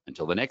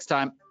 until the next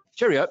time,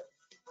 cheerio.